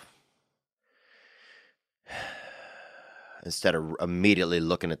myself. Instead of immediately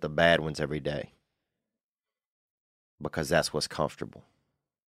looking at the bad ones every day. Because that's what's comfortable.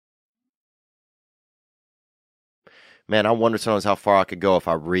 Man, I wonder sometimes how far I could go if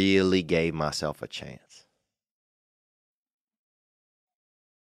I really gave myself a chance.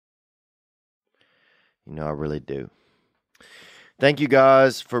 You know, I really do. Thank you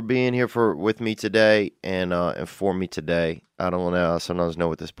guys for being here with me today and for me today. I don't know. I sometimes know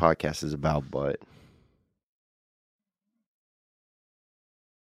what this podcast is about, but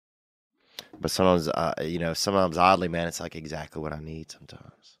sometimes, sometimes oddly, man, it's like exactly what I need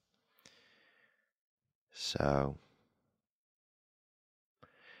sometimes. So,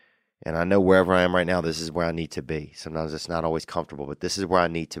 and I know wherever I am right now, this is where I need to be. Sometimes it's not always comfortable, but this is where I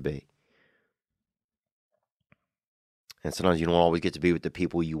need to be. And sometimes you don't always get to be with the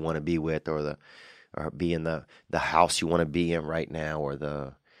people you want to be with, or be in the house you want to be in right now,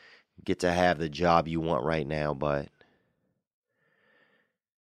 or get to have the job you want right now. But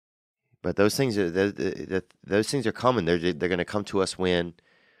those things are coming. They're going to come to us when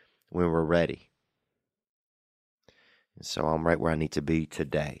we're ready. And so I'm right where I need to be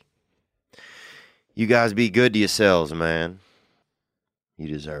today. You guys be good to yourselves, man. You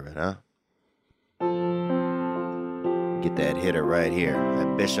deserve it, huh? Get that hitter right here.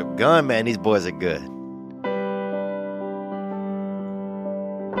 That Bishop Gunn, man, these boys are good.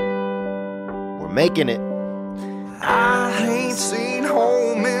 We're making it. I ain't seen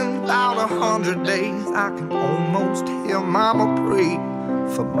home in about 100 days. I can almost hear mama pray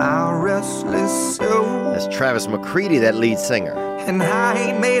for my restless soul. That's Travis McCready, that lead singer. And I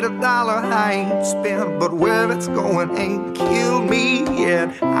ain't made $1 I ain't spent, but where it's going ain't killed me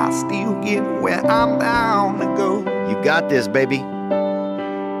yet. I still get where I'm bound to go. You got this, baby.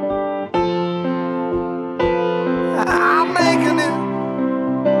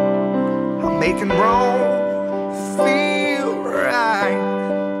 making wrong feel right.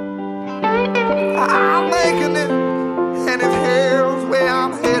 I'm making it, and if hell's where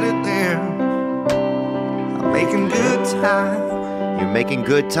I'm headed there, I'm making good time. You're making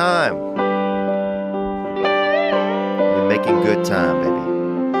good time. You're making good time, baby.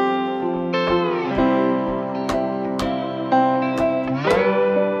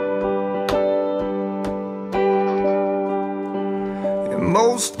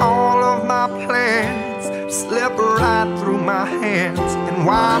 Most all of my plans slip right through my hands and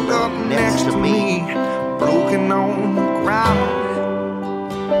wind up next to me, broken on the ground.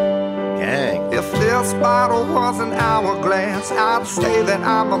 Gang. If this bottle was an hourglass, I'd say that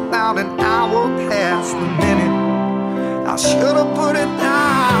I'm about an hour past the minute I should have put it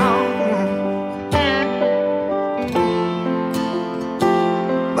down.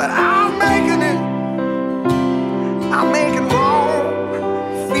 But I'm making it, I'm making wrong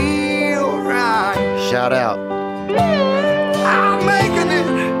feel right. Shout out. I'm making it,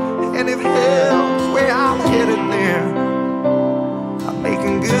 and if hell's where I'm headed there, I'm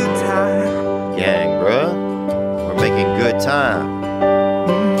making good time. Gang, bruh. We're making good time.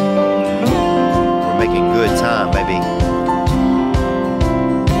 We're making good time, baby.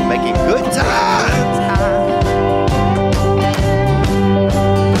 We're making good time.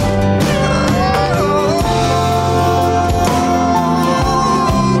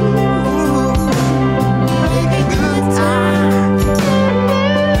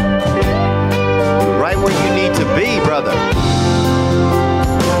 Right where you need to be, brother.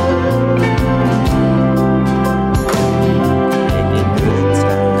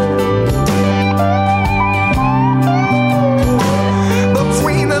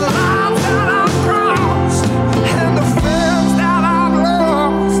 Between the lines that I've crossed and the friends that I've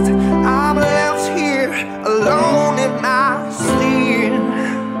lost, I'm left here alone in my sin.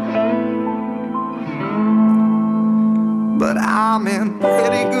 But I'm in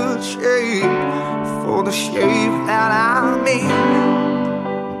pretty good shape for the shape that I'm in.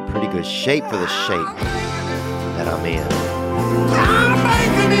 Pretty good shape for the shape that I'm in. I'm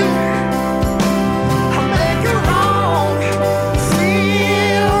making it, I'm making wrong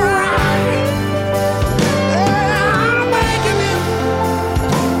feel right. I'm making it,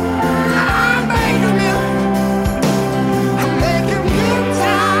 I'm making it, I'm making good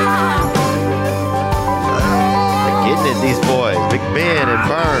time. They're getting it, these boys. Big Ben and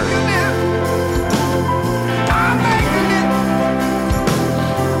Burn. I'm making it,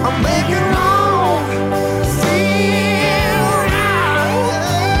 I'm making wrong feel right.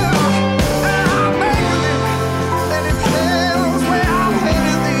 I'm making it, and if hell's where I'm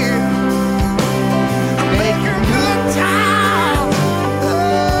headed there, I'm making good time.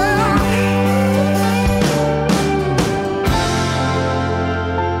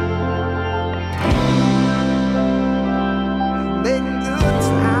 Making good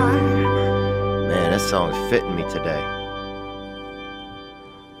time. Man, that song's fitting me today.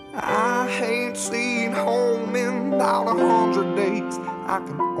 I ain't seen home in about 100 days. I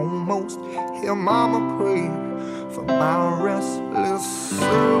can almost hear Mama praying for my restless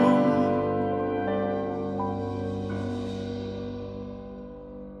soul.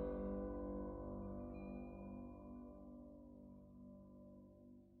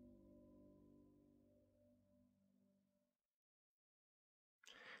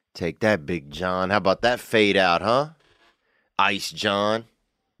 Take that, Big John. How about that fade out, huh? Ice John.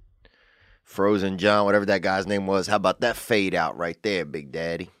 Frozen John, whatever that guy's name was. How about that fade out right there, Big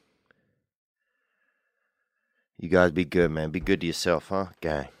Daddy? You guys be good, man. Be good to yourself, huh?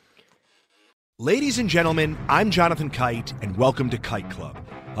 Gang. Ladies and gentlemen, I'm Jonathan Kite, and welcome to Kite Club,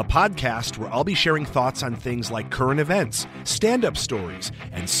 a podcast where I'll be sharing thoughts on things like current events, stand-up stories,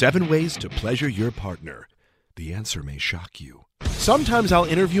 and 7 ways to pleasure your partner. The answer may shock you. Sometimes I'll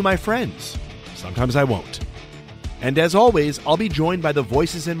interview my friends. Sometimes I won't. And as always, I'll be joined by the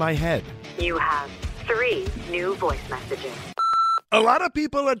voices in my head. You have 3 new voice messages. A lot of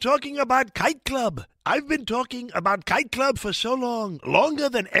people are talking about Kite Club. I've been talking about Kite Club for so long, longer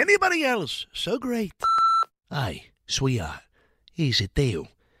than anybody else. So great. Hey, sweetheart, here's the deal.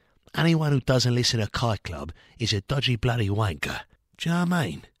 Anyone who doesn't listen to Kite Club is a dodgy bloody wanker. Do you know what I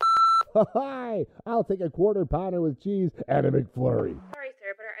mean? Hi, I'll take a quarter pounder with cheese and a McFlurry. Sorry,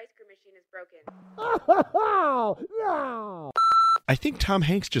 sir, but our ice cream machine is broken. Oh, no! I think Tom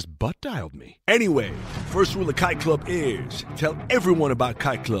Hanks just butt-dialed me. Anyway, first rule of Kite Club is tell everyone about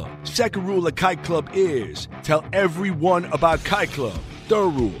Kite Club. Second rule of Kite Club is tell everyone about Kite Club. Third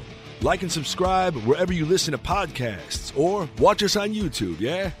rule, like and subscribe wherever you listen to podcasts or watch us on YouTube,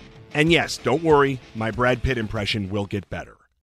 yeah? And yes, don't worry, my Brad Pitt impression will get better.